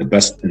in the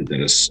best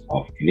interests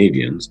of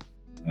Canadians,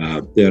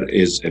 there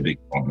is a big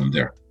problem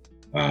there.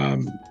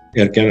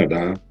 Air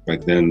Canada,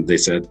 back then, they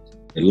said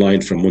a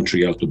line from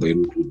Montreal to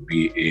Beirut would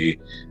be a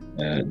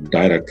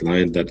direct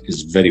line that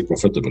is very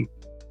profitable,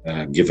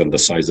 given the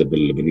sizable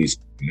Lebanese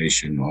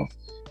population of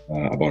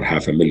about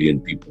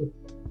 500,000 people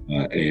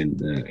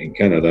in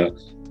Canada.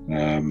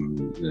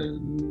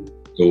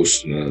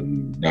 Those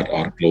that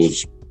are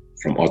close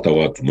from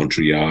Ottawa to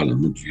Montreal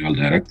and Montreal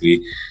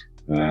directly,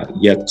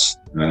 yet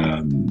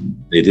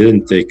they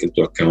didn't take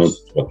into account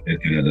what Air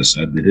Canada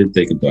said. They didn't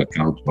take into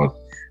account what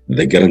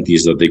the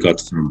guarantees that they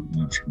got from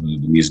the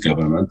Lebanese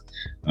government.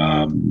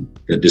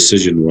 The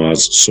decision was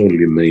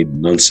solely made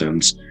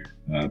nonsense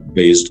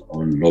based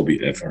on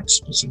lobby efforts,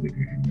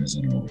 specifically from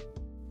Israel.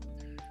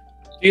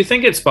 Do you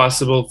think it's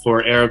possible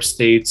for Arab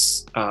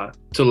states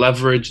to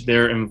leverage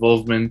their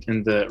involvement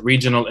in the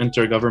regional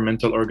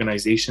intergovernmental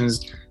organizations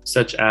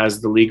such as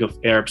the League of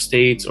Arab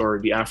States or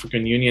the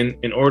African Union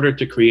in order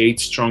to create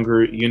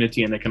stronger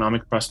unity and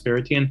economic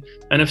prosperity?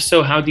 And if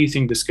so, how do you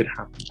think this could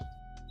happen?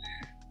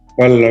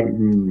 Well,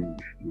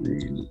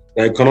 the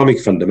economic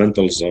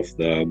fundamentals of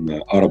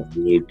the Arab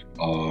world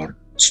are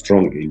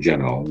strong in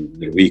general.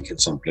 They're weak in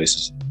some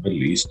places in the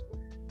Middle East,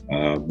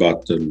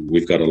 but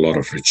we've got a lot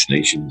of rich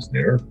nations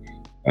there.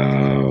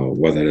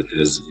 Whether it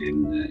is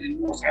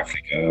in North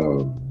Africa,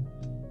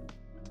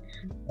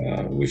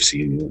 we've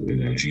seen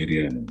in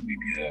Algeria and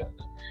Libya,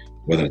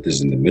 whether it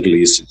is in the Middle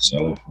East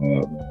itself,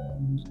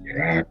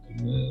 Iraq,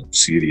 and,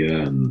 Syria,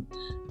 and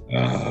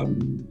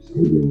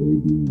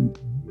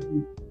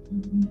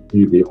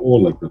they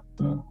all like got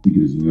big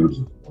reserves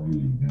of oil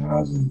and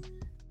gas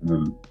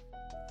and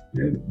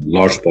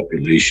large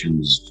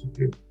populations.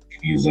 It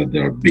means that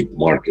there are big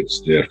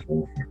markets there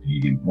for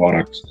Canadian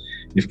products.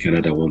 If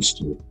Canada wants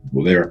to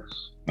go there,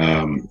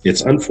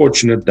 it's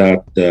unfortunate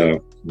that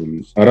the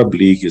Arab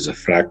League is a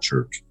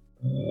fractured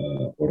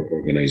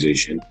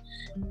organization,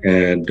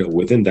 and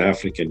within the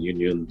African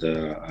Union, the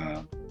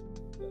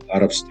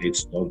Arab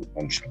states don't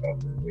punch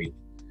above their weight.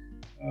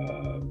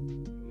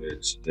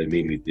 They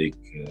mainly take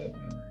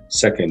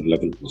second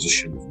level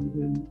positions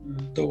within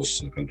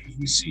those countries.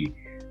 We see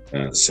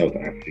South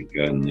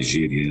Africa,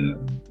 Nigeria,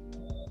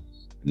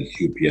 and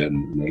Ethiopia,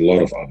 and a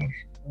lot of other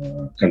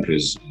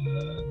countries,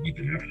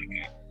 even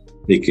Africa,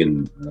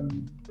 taking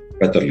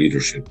better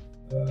leadership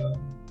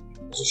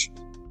positions.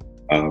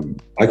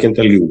 I can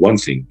tell you one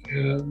thing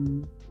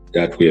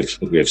that we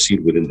have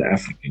seen within the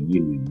African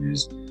Union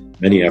is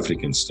many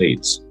African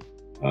states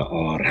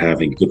are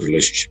having good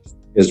relationships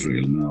with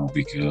Israel now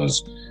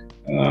because,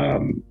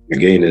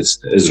 again, it's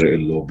the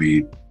Israel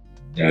lobby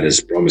that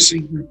is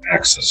promising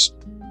access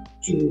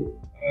to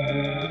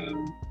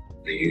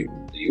the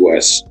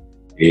U.S.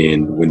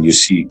 And when you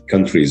see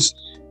countries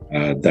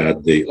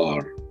that they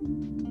are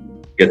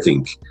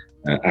getting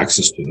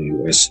access to the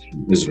U.S.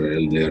 through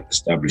Israel, they're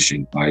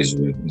establishing ties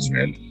with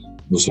Israel.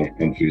 Those are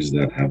countries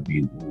that have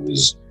been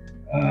always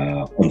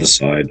on the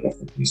side of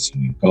the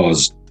Palestinian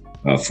cause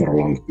for a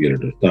long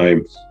period of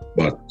time.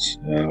 But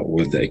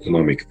with the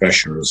economic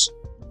pressures,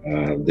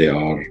 they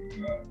are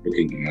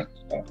looking at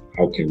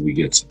how can we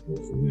get support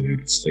from the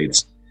United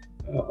States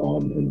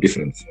on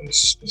different fronts,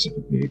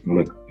 specifically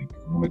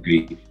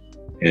economically,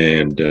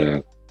 and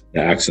the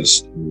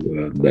access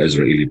to the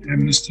Israeli Prime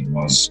Minister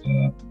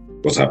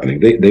was happening.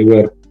 They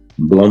were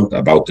blunt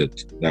about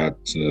it, that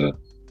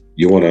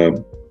you want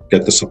to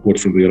get the support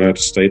from the United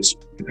States,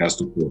 it has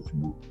to go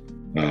through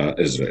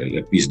Israel,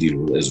 a peace deal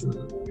with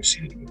Israel. We've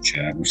seen it with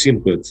Chad, we've seen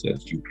it with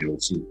Ethiopia,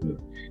 we've seen it with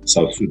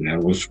South Sudan,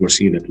 we're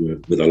seeing it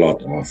with a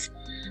lot of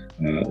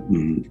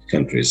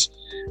countries.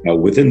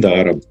 Within the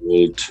Arab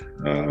world,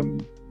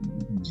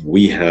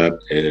 we had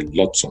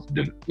lots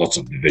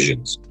of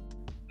divisions.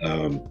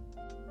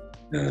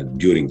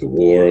 During the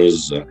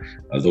wars,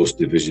 those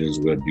divisions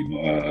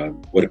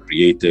were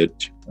created,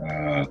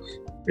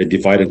 a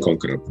divide and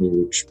conquer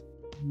approach.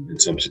 In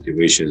some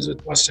situations,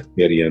 it was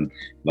sectarian,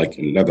 like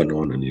in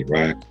Lebanon and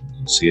Iraq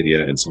and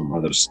Syria. In some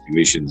other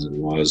situations, it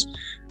was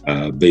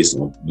based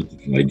on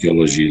political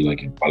ideology,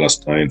 like in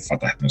Palestine,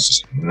 Fatah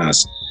versus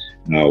Hamas.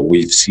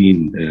 We've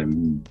seen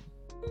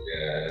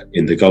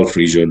in the Gulf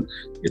region,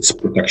 it's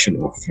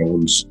protection of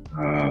thrones.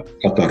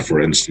 Qatar,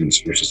 for instance,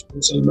 versus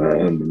Bin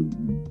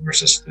Salman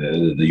versus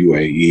the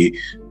UAE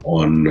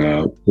on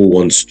who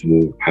wants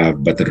to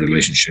have better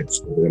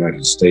relationships with the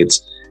United States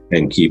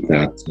and keep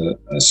that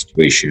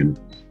situation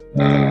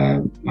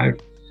live.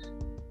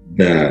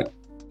 The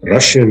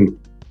Russian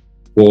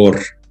war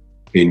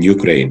in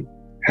Ukraine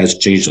has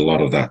changed a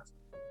lot of that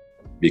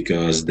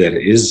because there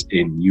is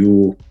a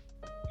new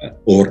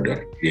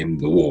order in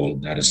the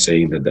world that is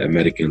saying that the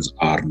Americans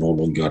are no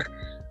longer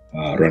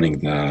running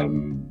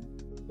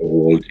the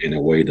world in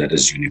a way that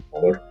is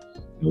unipolar.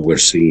 And we're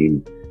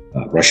seeing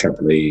Russia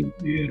playing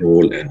a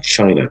role and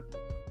China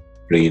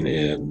playing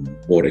a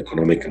more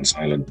economic and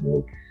silent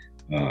role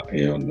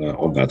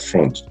on that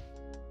front.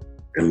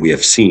 And we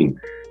have seen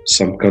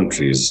some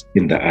countries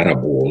in the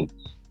Arab world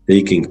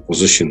taking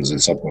positions in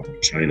support of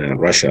China and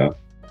Russia,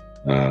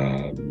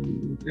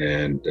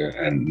 and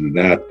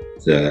that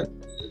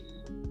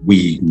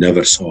we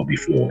never saw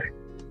before.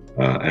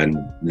 And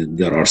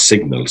there are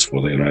signals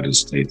for the United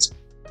States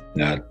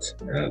that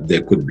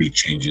there could be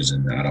changes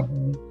in the Arab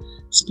world,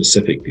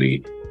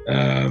 specifically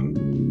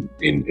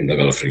in the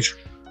Gulf region.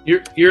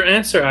 Your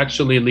answer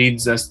actually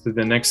leads us to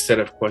the next set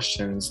of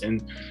questions.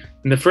 And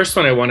the first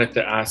one I wanted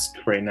to ask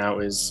right now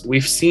is,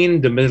 we've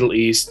seen the Middle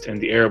East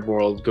and the Arab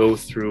world go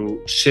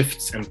through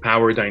shifts in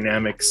power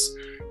dynamics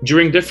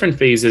during different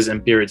phases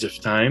and periods of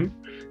time,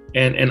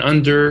 and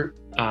under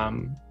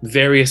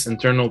various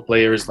internal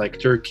players like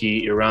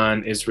Turkey,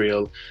 Iran,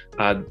 Israel,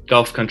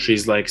 Gulf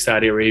countries like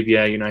Saudi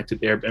Arabia,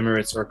 United Arab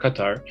Emirates, or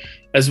Qatar,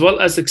 as well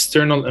as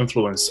external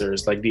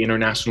influencers like the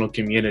international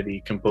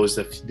community composed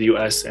of the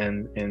US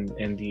and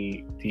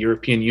the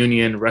European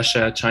Union,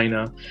 Russia,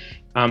 China.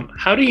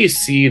 How do you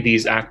see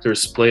these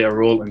actors play a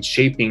role in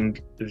shaping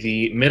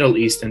the Middle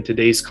East in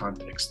today's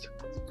context?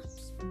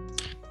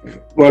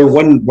 Well,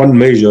 one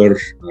major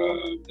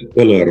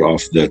pillar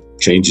of the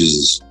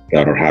changes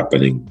that are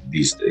happening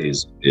these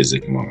days is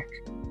economic.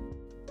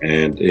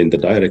 And in the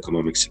dire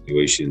economic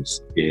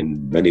situations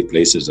in many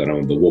places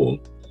around the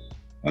world,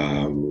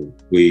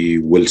 we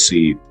will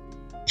see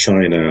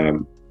China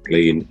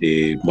playing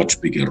a much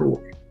bigger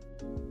role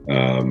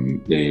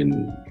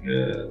in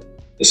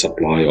the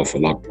supply of a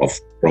lot of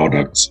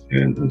products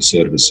and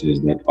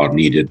services that are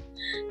needed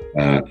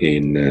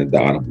in the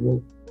Arab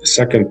world. The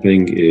second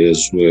thing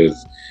is with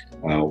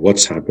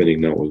what's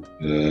happening now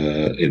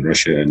in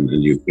Russia and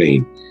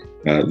Ukraine.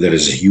 There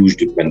is a huge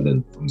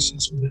dependence, for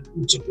instance, with the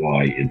food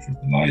supply and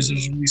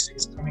fertilizers and these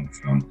things coming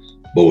from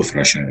both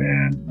Russia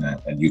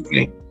and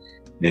Ukraine.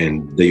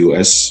 And the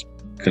US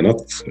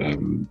cannot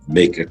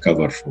make a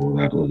cover for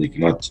that, or they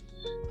cannot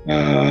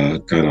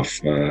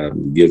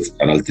give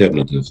an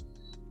alternative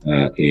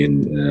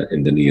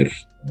in the near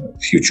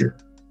future.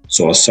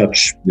 So as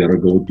such, there are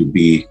going to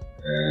be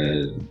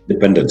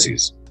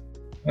dependencies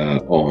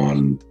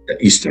on the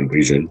eastern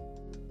region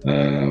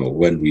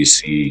when we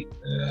see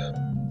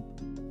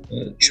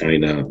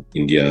China,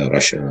 India,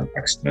 Russia,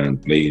 Pakistan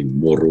playing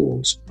more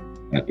roles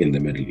in the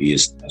Middle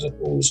East as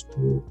opposed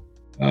to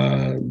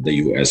the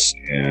US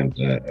and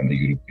the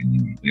European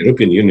Union. The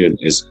European Union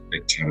is a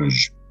big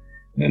challenge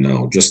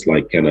now, just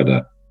like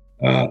Canada.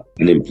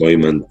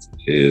 Unemployment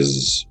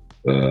is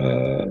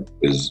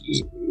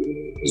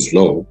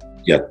low,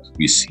 yet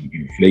we see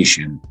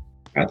inflation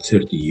at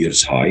 30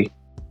 years high.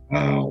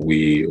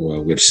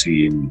 We're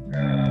seeing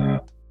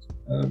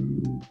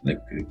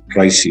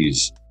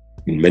crises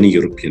in many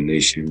European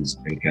nations,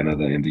 in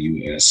Canada and the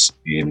US,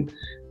 in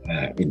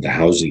the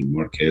housing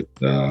market.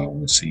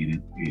 We're seeing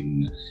it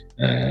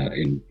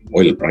in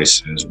oil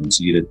prices. We're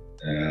seeing it.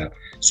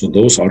 So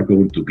those are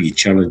going to be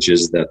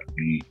challenges that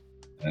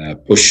will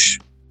push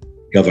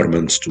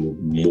governments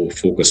to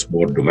focus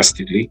more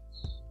domestically,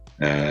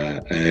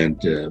 and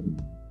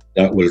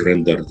that will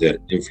render their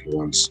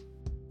influence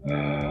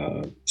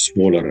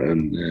smaller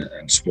and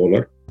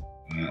smaller.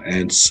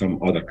 And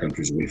some other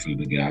countries will fill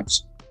the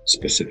gaps,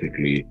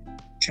 specifically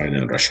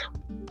China and Russia.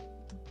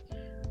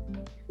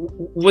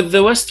 With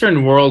the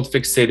Western world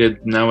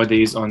fixated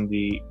nowadays on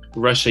the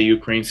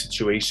Russia-Ukraine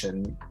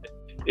situation,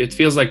 it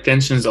feels like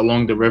tensions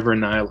along the River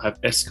Nile have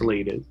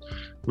escalated,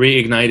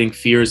 reigniting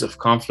fears of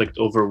conflict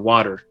over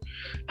water.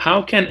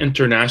 How can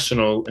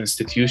international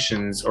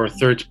institutions or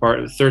third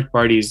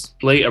parties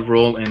play a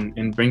role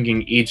in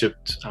bringing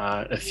Egypt,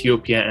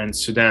 Ethiopia, and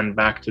Sudan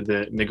back to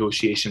the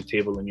negotiation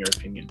table, in your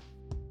opinion?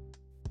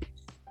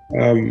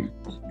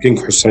 King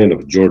Hussein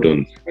of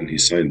Jordan, when he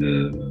signed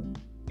the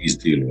peace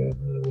deal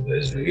with the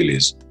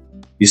Israelis,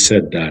 he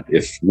said that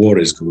if war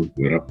is going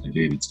to erupt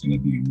again, it's going to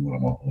be war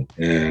about war.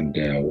 And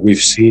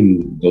we've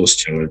seen those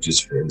challenges,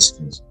 for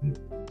instance,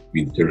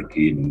 between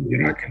Turkey and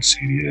Iraq and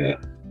Syria,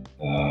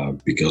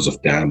 because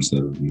of dams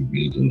that we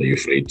built on the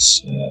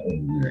Euphrates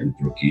in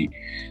Turkey.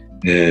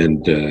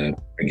 And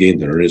again,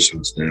 the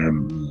Renaissance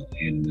Dam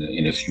in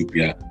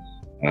Ethiopia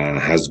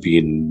has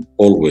been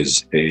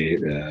always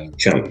a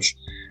challenge.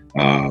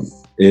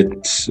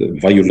 It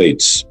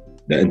violates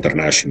the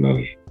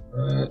international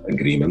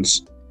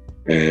agreements,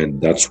 and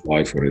that's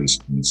why, for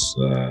instance,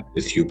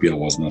 Ethiopia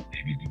was not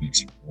able to get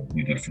support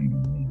either from the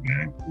World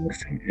Bank or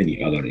from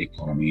any other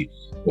economy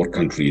or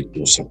country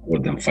to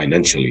support them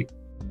financially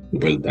to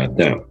build that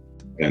dam.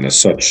 And as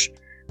such,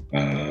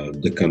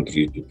 the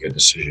country took a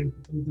decision to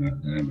build that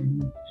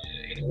dam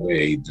in a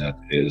way that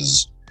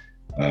is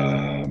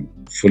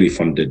fully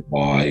funded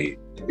by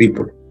the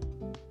people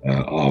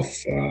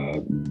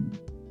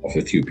of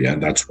Ethiopia,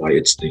 and that's why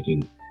it's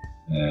taking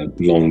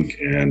long.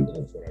 And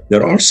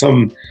there are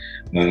some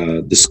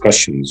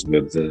discussions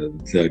with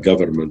the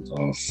government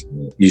of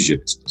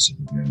Egypt,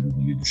 specifically under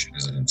the leadership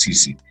of President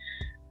Sisi,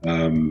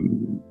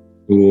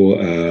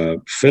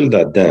 to fill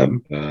that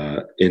dam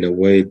in a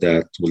way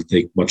that will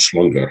take much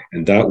longer,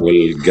 and that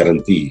will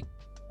guarantee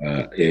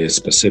a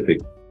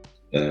specific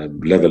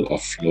level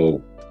of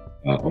flow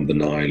on the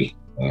Nile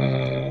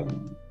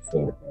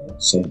for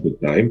some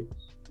good time,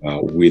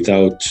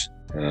 without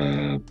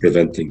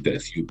preventing the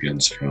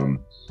Ethiopians from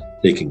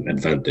taking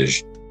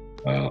advantage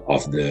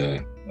of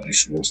the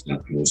resource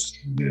that flows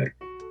through their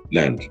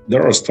land.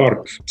 There are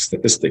stark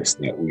statistics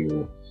that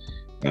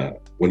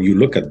when you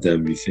look at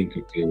them, you think,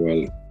 okay,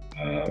 well,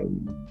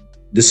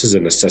 this is a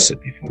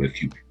necessity for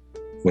Ethiopia.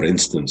 For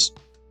instance,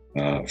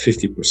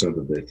 50%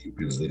 of the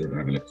Ethiopians, they don't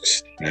have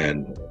electricity,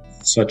 and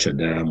such a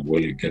dam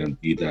will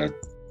guarantee that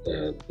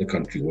the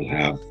country will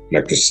have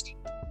electricity.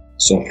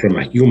 So from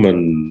a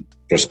human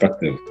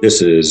perspective,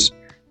 this is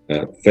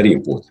very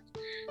important.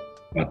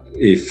 But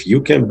if you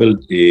can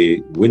build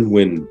a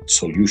win-win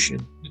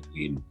solution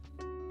between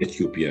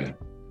Ethiopia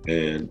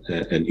and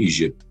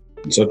Egypt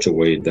in such a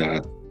way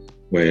that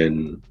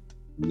when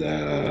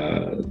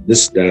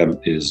this dam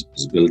is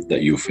built,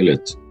 that you fill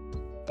it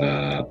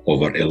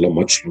over a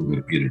much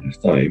longer period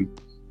of time,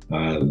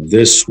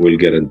 this will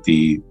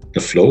guarantee the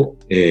flow.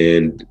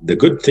 And the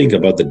good thing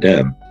about the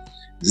dam,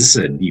 this is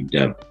a deep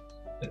dam.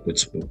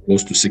 It's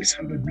close to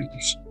 600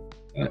 meters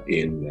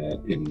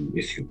in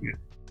Ethiopia,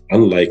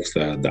 unlike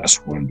the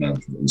Aswan Dam,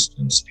 for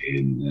instance,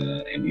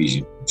 in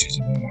Egypt, which is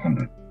about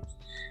 100.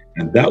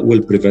 And that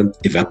will prevent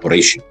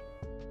evaporation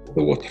of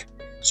the water.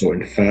 So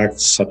in fact,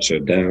 such a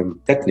dam,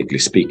 technically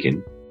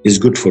speaking, is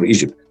good for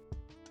Egypt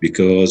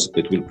because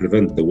it will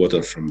prevent the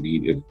water from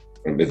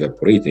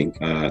evaporating,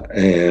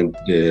 and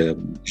the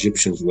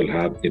Egyptians will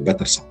have a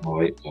better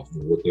supply of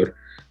the water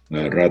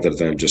rather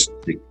than just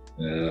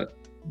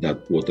that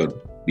water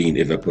being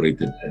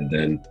evaporated and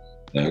then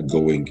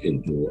going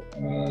into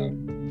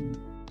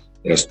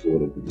the rest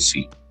into the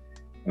sea.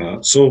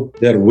 So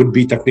there would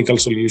be technical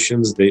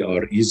solutions. They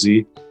are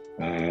easy.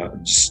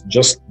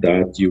 Just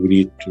that you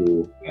need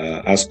to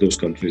ask those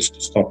countries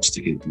to stop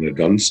sticking to their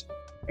guns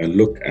and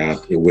look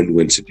at a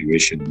win-win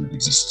situation that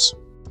exists.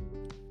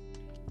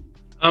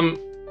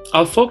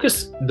 I'll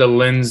focus the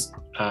lens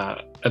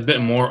a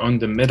bit more on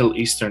the Middle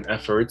Eastern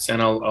efforts,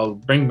 and I'll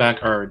bring back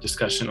our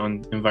discussion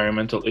on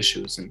environmental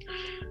issues. And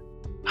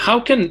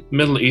how can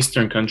Middle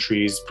Eastern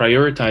countries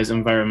prioritize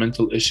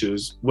environmental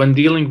issues when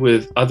dealing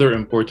with other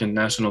important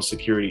national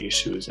security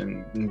issues?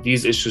 And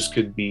these issues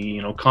could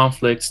be,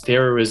 conflicts,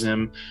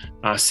 terrorism,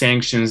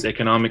 sanctions,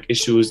 economic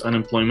issues,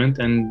 unemployment,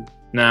 and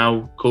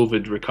now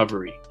COVID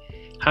recovery.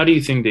 How do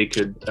you think they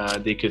could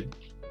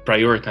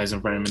prioritize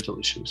environmental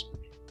issues?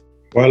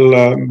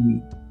 Well,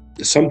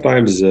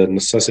 sometimes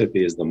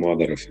necessity is the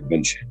mother of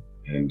invention,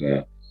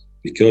 and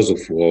because of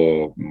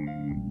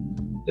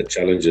the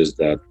challenges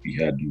that we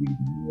had during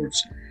the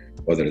wars,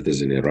 whether it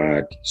is in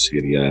Iraq,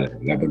 Syria,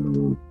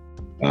 Lebanon,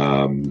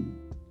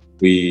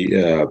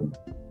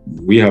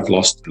 we have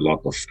lost a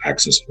lot of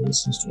access, for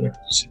instance, to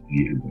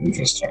electricity and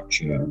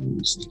infrastructure.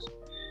 And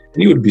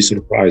you would be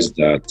surprised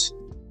that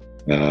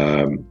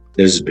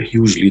there's a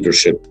huge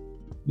leadership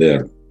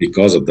there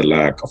because of the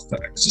lack of the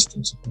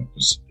existence of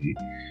electricity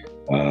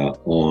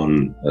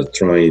on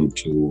trying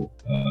to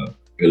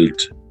build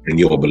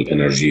renewable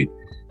energy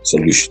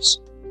solutions.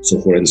 So,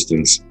 for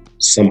instance,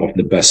 some of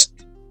the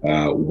best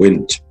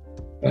wind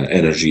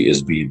energy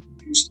is being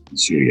used in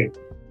Syria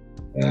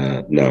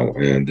now,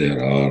 and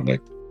there are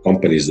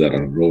companies that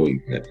are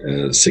growing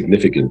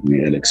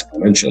significantly and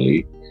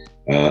exponentially,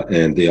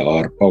 and they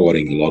are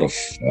powering a lot of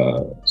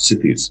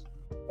cities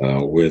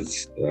with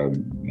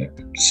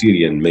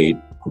Syrian-made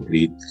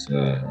complete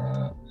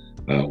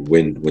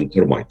wind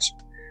turbines.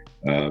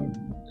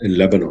 In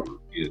Lebanon,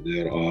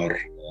 there are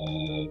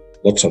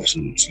lots of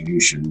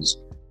solutions.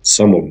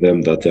 Some of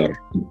them that are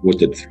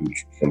imported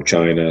from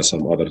China,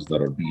 some others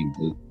that are being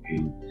built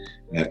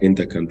in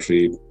the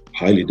country,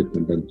 highly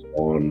dependent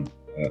on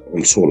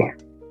solar.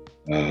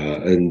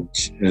 And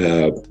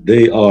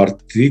they are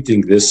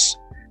treating this,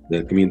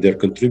 they're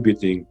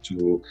contributing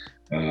to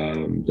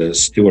the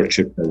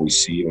stewardship that we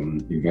see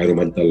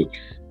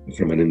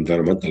from an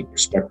environmental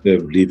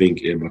perspective, leaving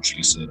a much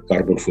lesser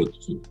carbon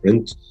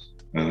footprint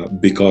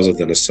because of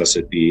the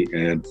necessity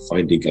and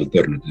finding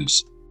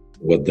alternatives to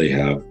what they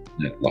have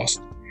lost.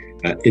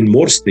 In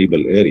more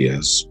stable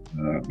areas,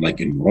 like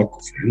in Morocco,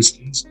 for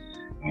instance,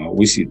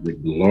 we see the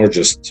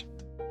largest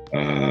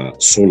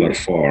solar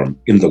farm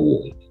in the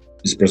world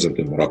is present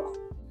in Morocco.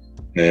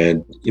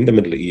 And in the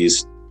Middle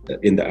East,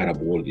 in the Arab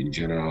world in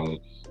general,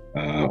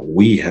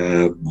 we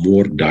have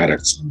more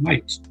direct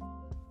sunlight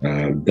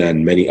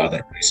than many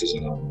other places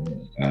around the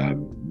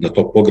world. The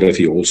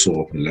topography also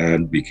of the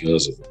land,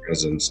 because of the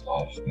presence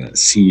of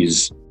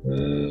seas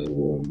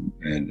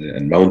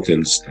and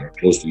mountains that are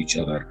close to each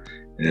other,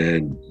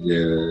 and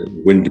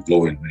wind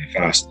blowing very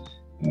fast,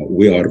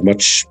 we are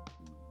much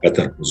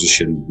better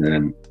positioned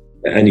than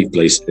any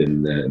place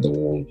in the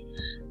world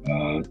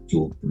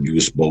to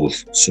produce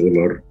both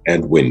solar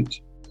and wind.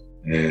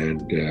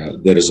 And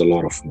there is a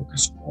lot of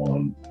focus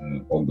on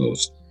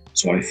those.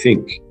 So I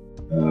think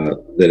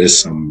there is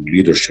some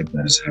leadership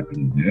that is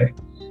happening there,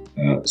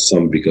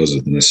 some because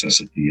of the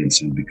necessity and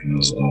some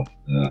because of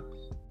the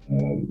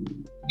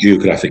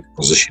geographic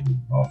position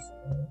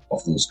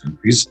of those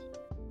countries.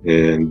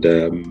 And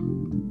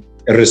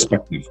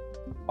irrespective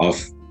of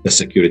the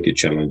security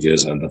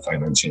challenges and the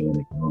financial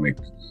and economic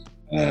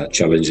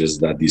challenges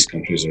that these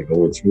countries are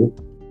going through,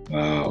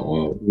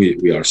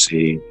 we are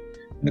seeing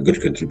good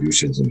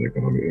contributions in the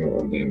economy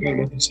on the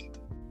environmental side.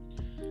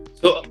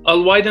 So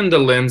I'll widen the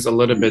lens a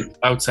little bit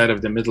outside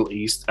of the Middle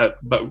East,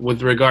 but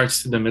with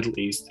regards to the Middle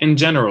East in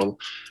general,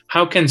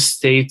 how can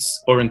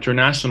states or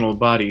international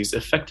bodies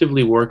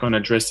effectively work on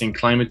addressing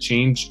climate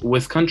change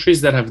with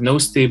countries that have no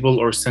stable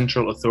or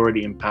central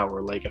authority in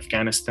power, like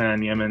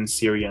Afghanistan, Yemen,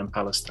 Syria, and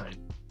Palestine?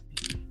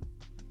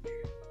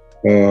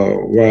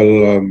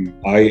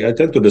 I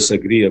tend to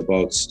disagree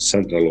about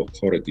central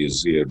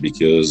authorities here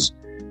because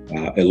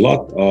a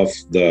lot of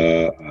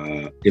the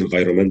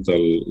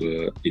environmental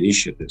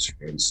initiatives,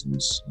 for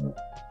instance,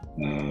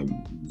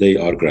 they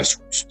are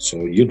grassroots.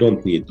 So you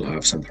don't need to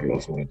have central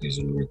authorities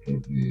in order to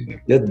do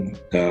that.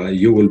 Yet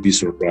you will be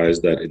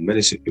surprised that in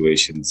many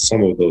situations,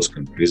 some of those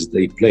countries,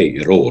 they play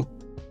a role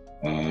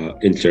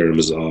in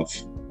terms of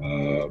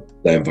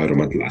the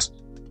environmental aspect.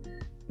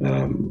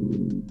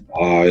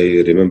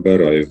 I remember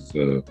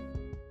I've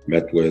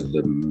met with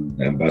the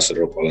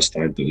ambassador of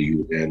Palestine to the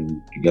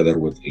UN together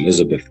with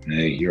Elizabeth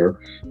May here.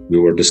 We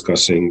were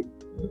discussing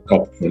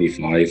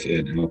COP25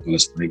 and how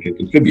Palestine can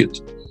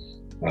contribute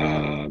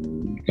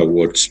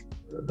towards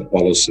the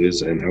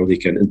policies and how they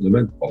can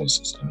implement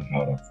policies coming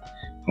out of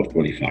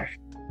COP25.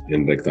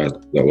 And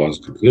that was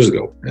a couple years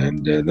ago.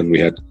 And then we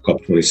had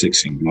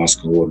COP26 in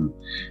Glasgow,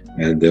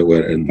 and there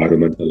were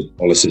environmental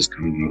policies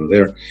coming out of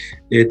there.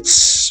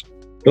 It's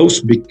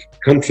those big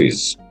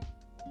countries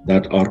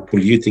that are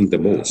polluting the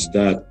most,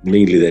 that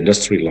mainly the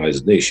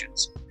industrialized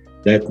nations,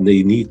 that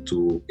they need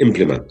to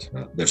implement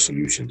their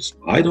solutions.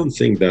 I don't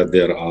think that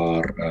there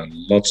are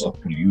lots of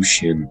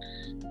pollution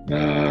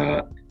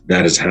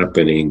that is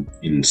happening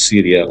in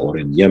Syria or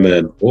in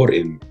Yemen or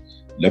in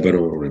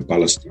Lebanon or in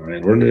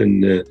Palestine or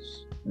in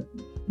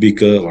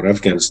or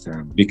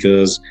Afghanistan,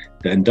 because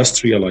the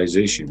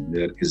industrialization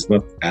there is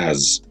not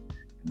as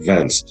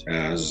advanced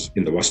as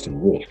in the Western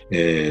world.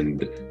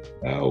 And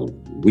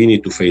we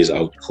need to phase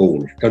out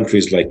coal.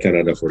 Countries like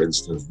Canada, for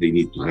instance, they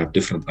need to have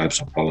different types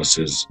of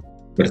policies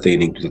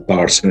pertaining to the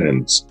tar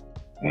sands.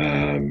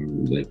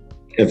 Like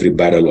every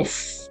barrel of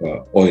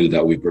oil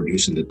that we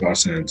produce in the tar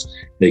sands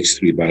takes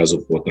 3 barrels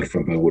of water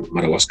from the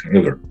Madawaska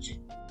River.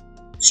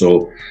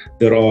 So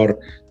there are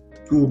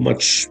too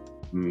much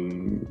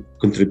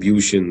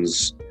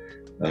contributions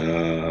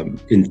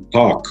in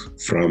talk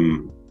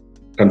from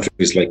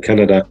countries like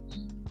Canada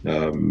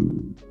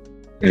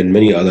and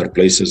many other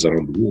places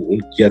around the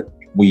world, yet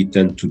we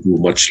tend to do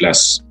much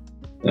less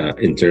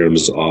in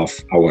terms of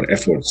our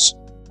efforts.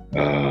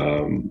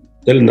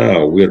 Till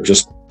now, we're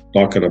just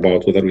talking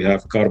about whether we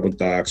have carbon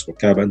tax or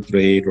cap and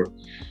trade, or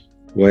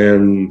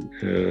when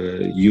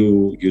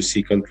you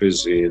see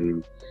countries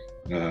in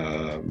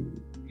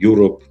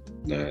Europe,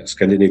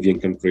 Scandinavian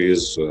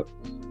countries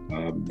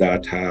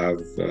that have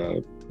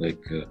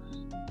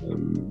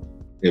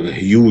a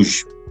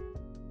huge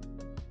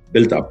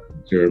build-up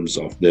in terms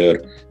of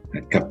their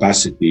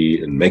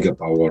capacity and mega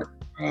power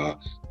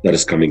that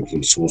is coming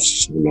from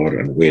solar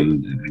and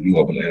wind and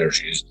renewable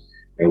energies,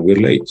 and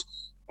we're late.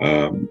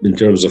 In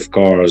terms of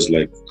cars,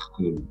 like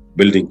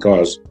building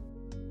cars,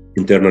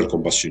 internal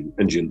combustion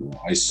engine or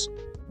ICE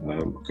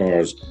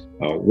cars,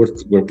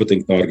 we're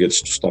putting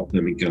targets to stop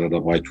them in Canada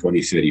by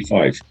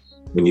 2035.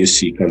 When you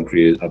see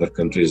other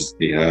countries,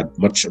 they had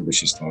much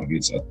ambitious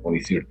targets at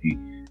 2030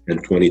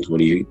 and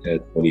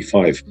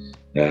 2025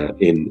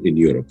 in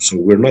Europe. So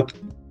we're not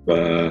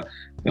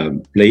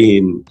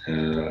playing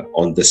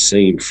on the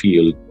same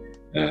field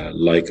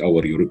like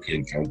our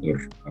European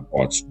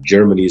counterparts.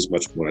 Germany is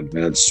much more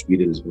advanced.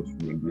 Sweden is much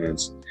more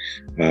advanced.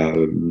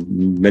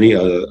 Many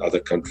other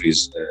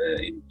countries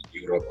in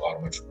Europe are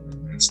much more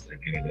advanced than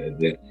Canada in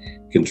their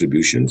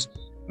contributions.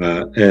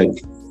 And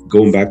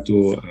going back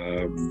to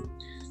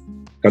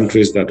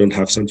countries that don't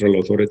have central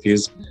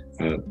authorities,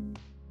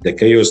 the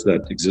chaos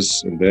that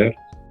exists in there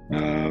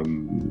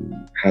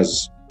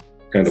has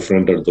kind of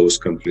rendered those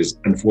countries,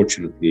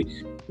 unfortunately,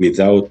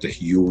 without a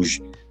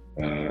huge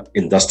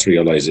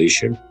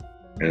industrialization,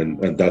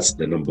 and that's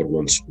the number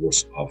one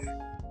source of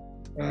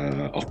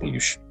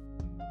pollution.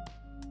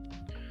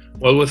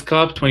 Well, with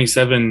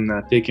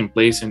COP27 taking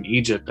place in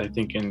Egypt, I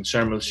think in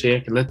Sharm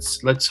el-Sheikh,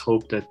 let's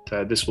hope that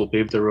this will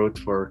pave the road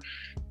for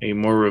a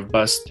more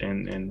robust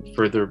and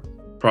further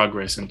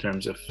progress in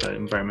terms of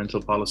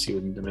environmental policy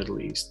within the Middle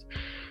East.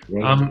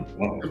 Well,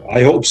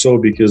 I hope so,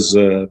 because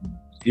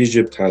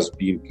Egypt has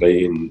been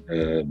playing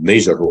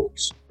major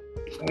roles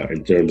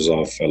in terms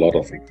of a lot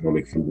of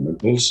economic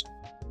fundamentals,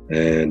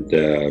 and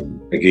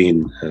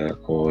again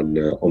on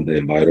the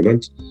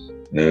environment.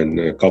 And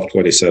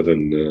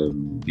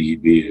COP27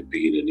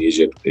 being in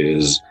Egypt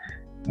is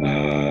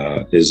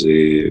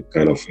a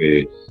kind of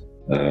a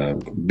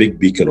big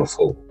beacon of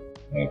hope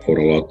for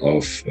a lot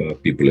of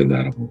people in the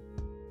Arab world.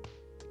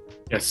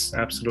 Yes,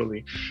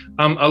 absolutely.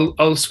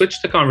 I'll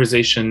switch the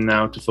conversation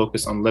now to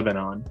focus on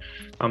Lebanon.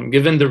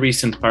 Given the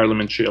recent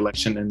parliamentary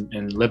election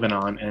in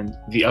Lebanon and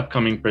the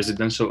upcoming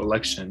presidential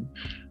election,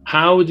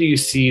 how do you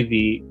see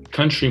the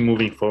country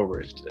moving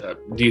forward?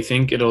 Do you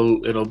think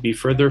it'll be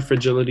further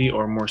fragility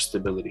or more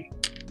stability?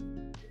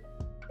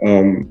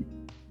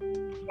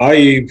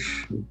 I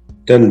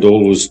tend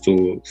always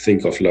to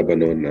think of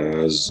Lebanon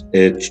as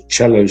a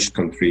challenged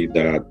country,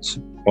 that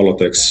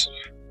politics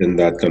in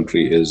that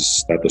country is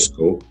status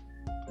quo.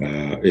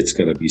 It's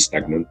going to be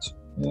stagnant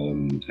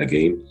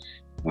again.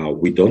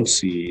 We don't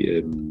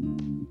see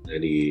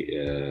any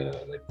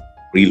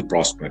real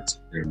prospects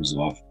in terms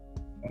of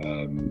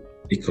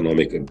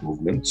economic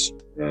improvements.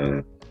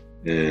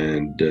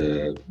 And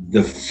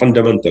the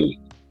fundamental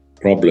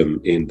problem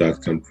in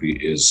that country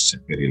is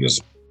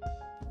sectarianism.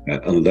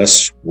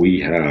 Unless we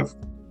have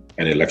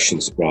an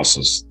elections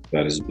process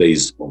that is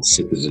based on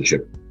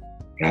citizenship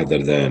rather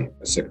than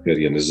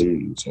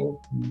sectarianism,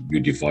 so you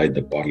divide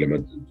the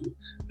parliament into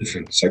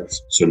different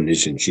sects,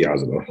 Sunnis and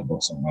Shias and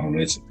Orthodox and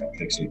Maronites and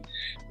Catholics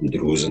and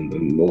Druze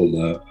and all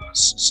the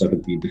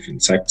 17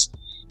 different sects,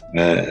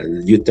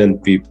 you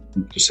tend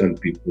to send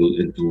people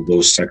into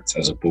those sects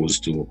as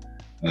opposed to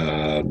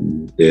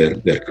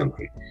their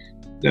country.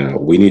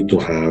 We need to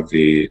have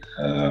a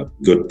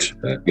good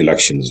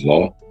elections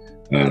law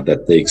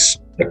that takes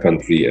the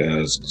country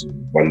as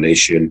one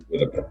nation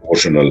with a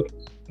proportional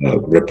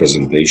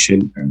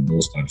representation, and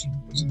those types of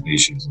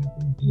representations are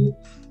going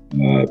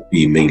to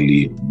be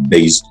mainly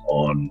based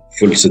on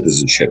full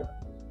citizenship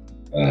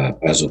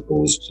as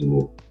opposed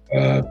to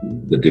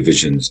the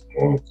divisions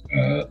of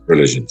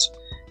religions.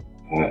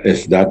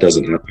 If that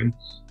doesn't happen,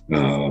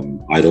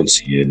 I don't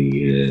see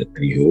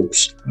any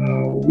hopes.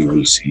 We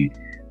will see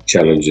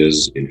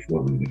challenges in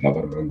forming the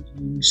government.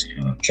 We will see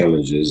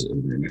challenges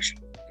in the election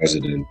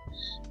president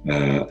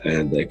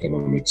and the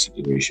economic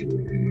situation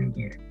in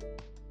there.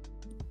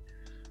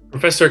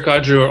 Professor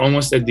Qadri, we're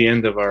almost at the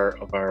end of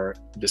our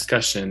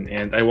discussion,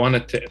 and I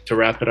wanted to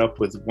wrap it up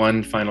with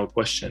one final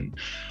question.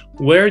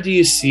 Where do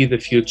you see the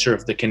future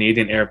of the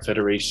Canadian Arab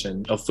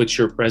Federation, of which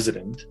you're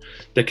president,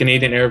 the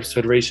Canadian Arab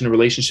Federation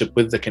relationship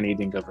with the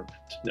Canadian government?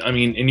 I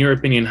mean, in your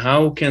opinion,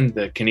 how can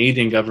the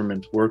Canadian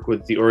government work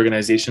with the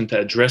organization to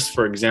address,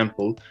 for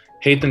example,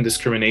 hate and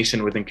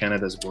discrimination within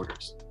Canada's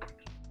borders?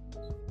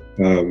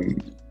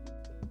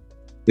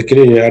 The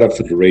Canadian Arab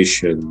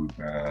Federation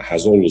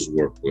has always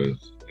worked with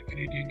the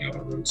Canadian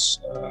governments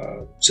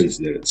since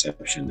their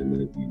inception in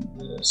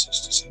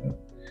 1967.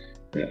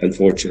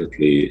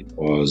 Unfortunately, it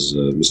was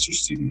Mr.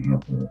 Stephen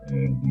Harper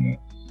and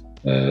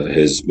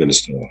his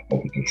Minister of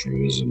Agriculture,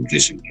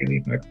 Jason Kenney,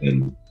 back then,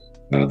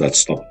 that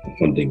stopped the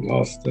funding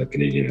of the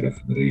Canadian Arab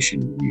Federation.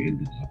 We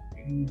ended up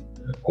in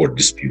court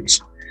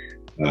disputes.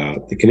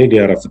 The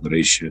Canadian Arab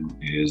Federation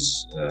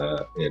is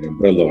an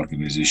umbrella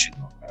organization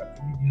of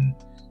Canadian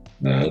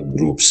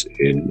groups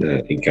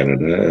in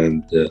Canada, and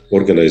the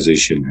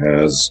organization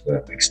has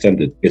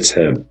extended its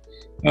hand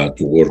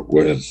to work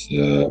with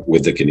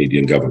the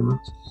Canadian government.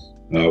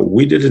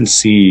 We didn't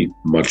see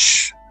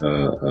much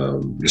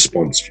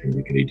response from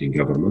the Canadian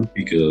government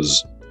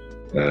because,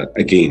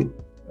 again,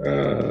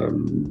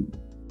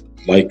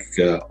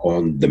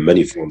 on the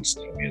many fronts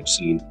that we have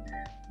seen,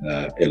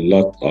 a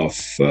lot of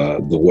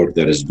the work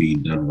that is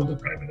being done with the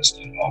Prime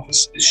Minister's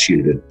office is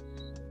shielded,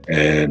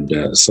 and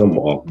some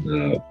of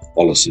the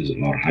policies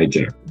are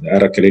hijacked.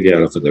 The Canadian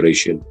Arab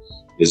Federation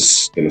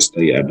is going to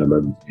stay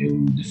adamant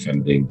in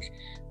defending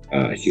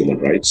human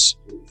rights,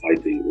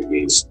 fighting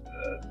against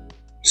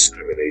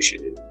discrimination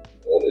in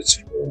all its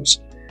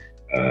forms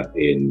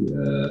in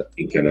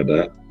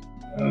Canada.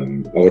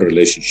 Our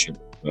relationship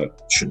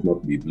should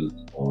not be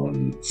built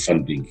on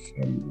funding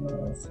from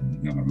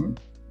the government.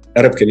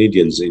 Arab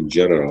Canadians in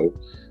general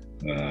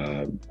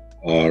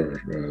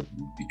are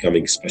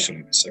becoming,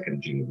 especially the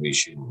second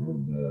generation,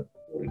 and more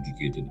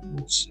educated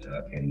groups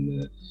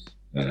in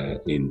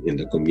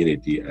the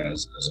community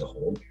as a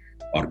whole,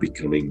 are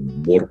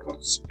becoming more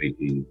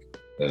participating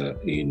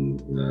in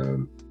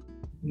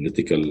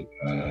political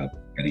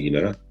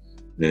arena,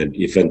 and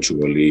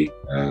eventually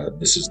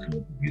this is going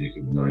to be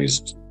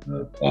recognized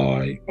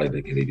by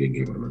the Canadian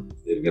government.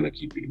 They're going to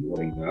keep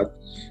ignoring that.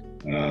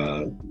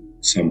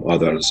 Some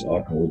others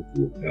are going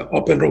to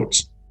open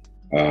roads.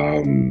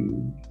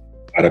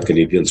 Arab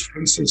Canadians, for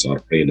instance, are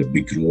playing a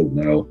big role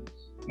now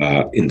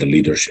in the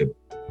leadership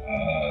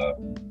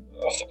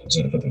of the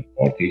Conservative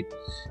Party.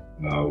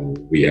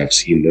 We have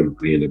seen them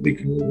playing a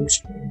big role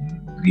also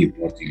in the Green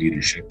Party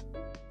leadership.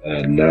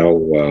 Now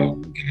we're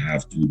going to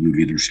have two new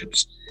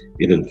leaderships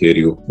in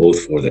Ontario,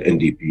 both for the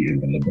NDP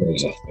and the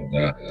Liberals after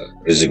the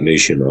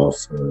resignation of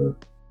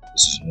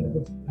Mrs.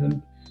 Horwath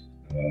and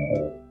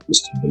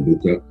Mr.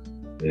 Banduka.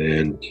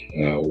 And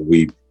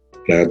we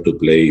plan to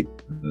play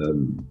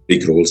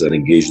big roles and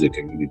engage the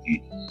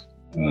community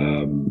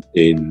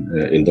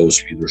in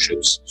those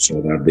leaderships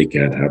so that they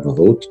can have a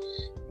vote,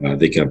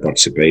 they can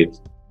participate,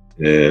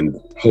 and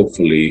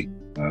hopefully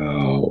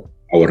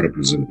our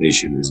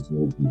representation is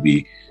going to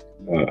be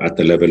at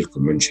the level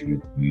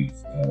commensurate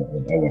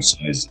with our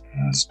size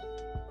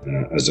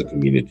as a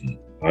community.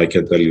 I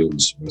can tell you,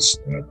 Ms.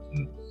 West, that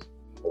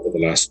over the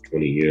last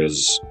 20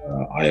 years,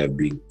 I have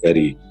been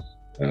very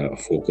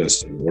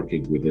focused and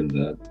working within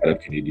the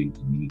Arab Canadian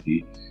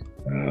community.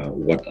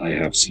 What I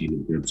have seen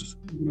in terms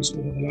of progress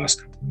over the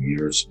last couple of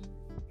years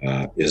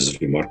is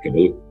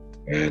remarkable,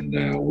 and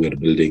we're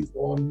building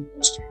on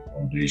strong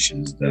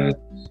foundations that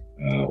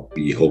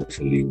we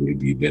hopefully will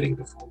be bearing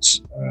the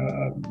fruits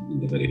in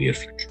the very near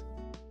future.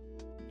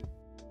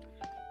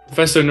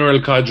 Professor Noor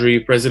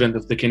Al-Qadri, President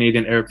of the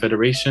Canadian Arab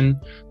Federation,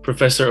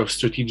 Professor of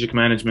Strategic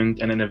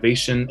Management and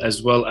Innovation,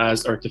 as well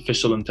as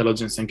Artificial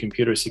Intelligence and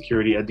Computer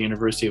Security at the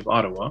University of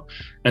Ottawa,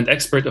 and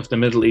expert of the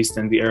Middle East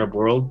and the Arab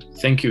world,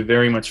 thank you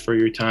very much for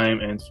your time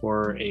and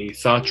for a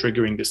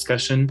thought-triggering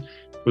discussion.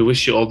 We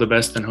wish you all the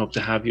best and hope to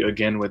have you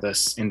again with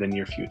us in the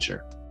near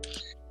future.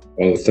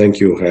 Well, thank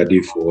you,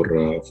 Hadi, for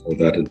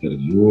that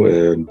interview,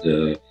 and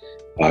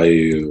I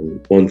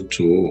want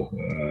to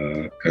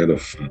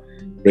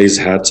raise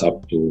hats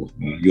up to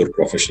your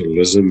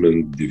professionalism,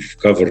 and you've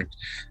covered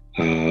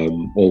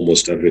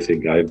almost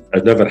everything.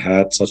 I've never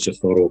had such a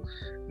thorough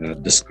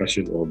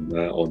discussion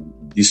on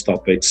these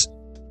topics,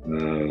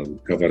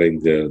 covering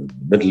the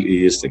Middle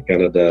East and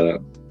Canada,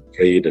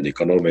 trade and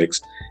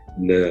economics,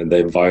 and the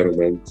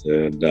environment.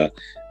 And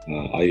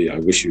I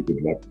wish you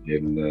good luck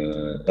in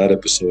that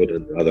episode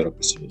and other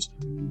episodes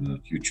in the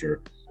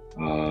future.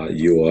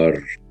 You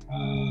are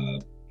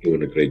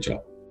doing a great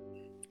job.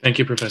 Thank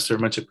you, Professor.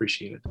 Much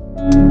appreciated.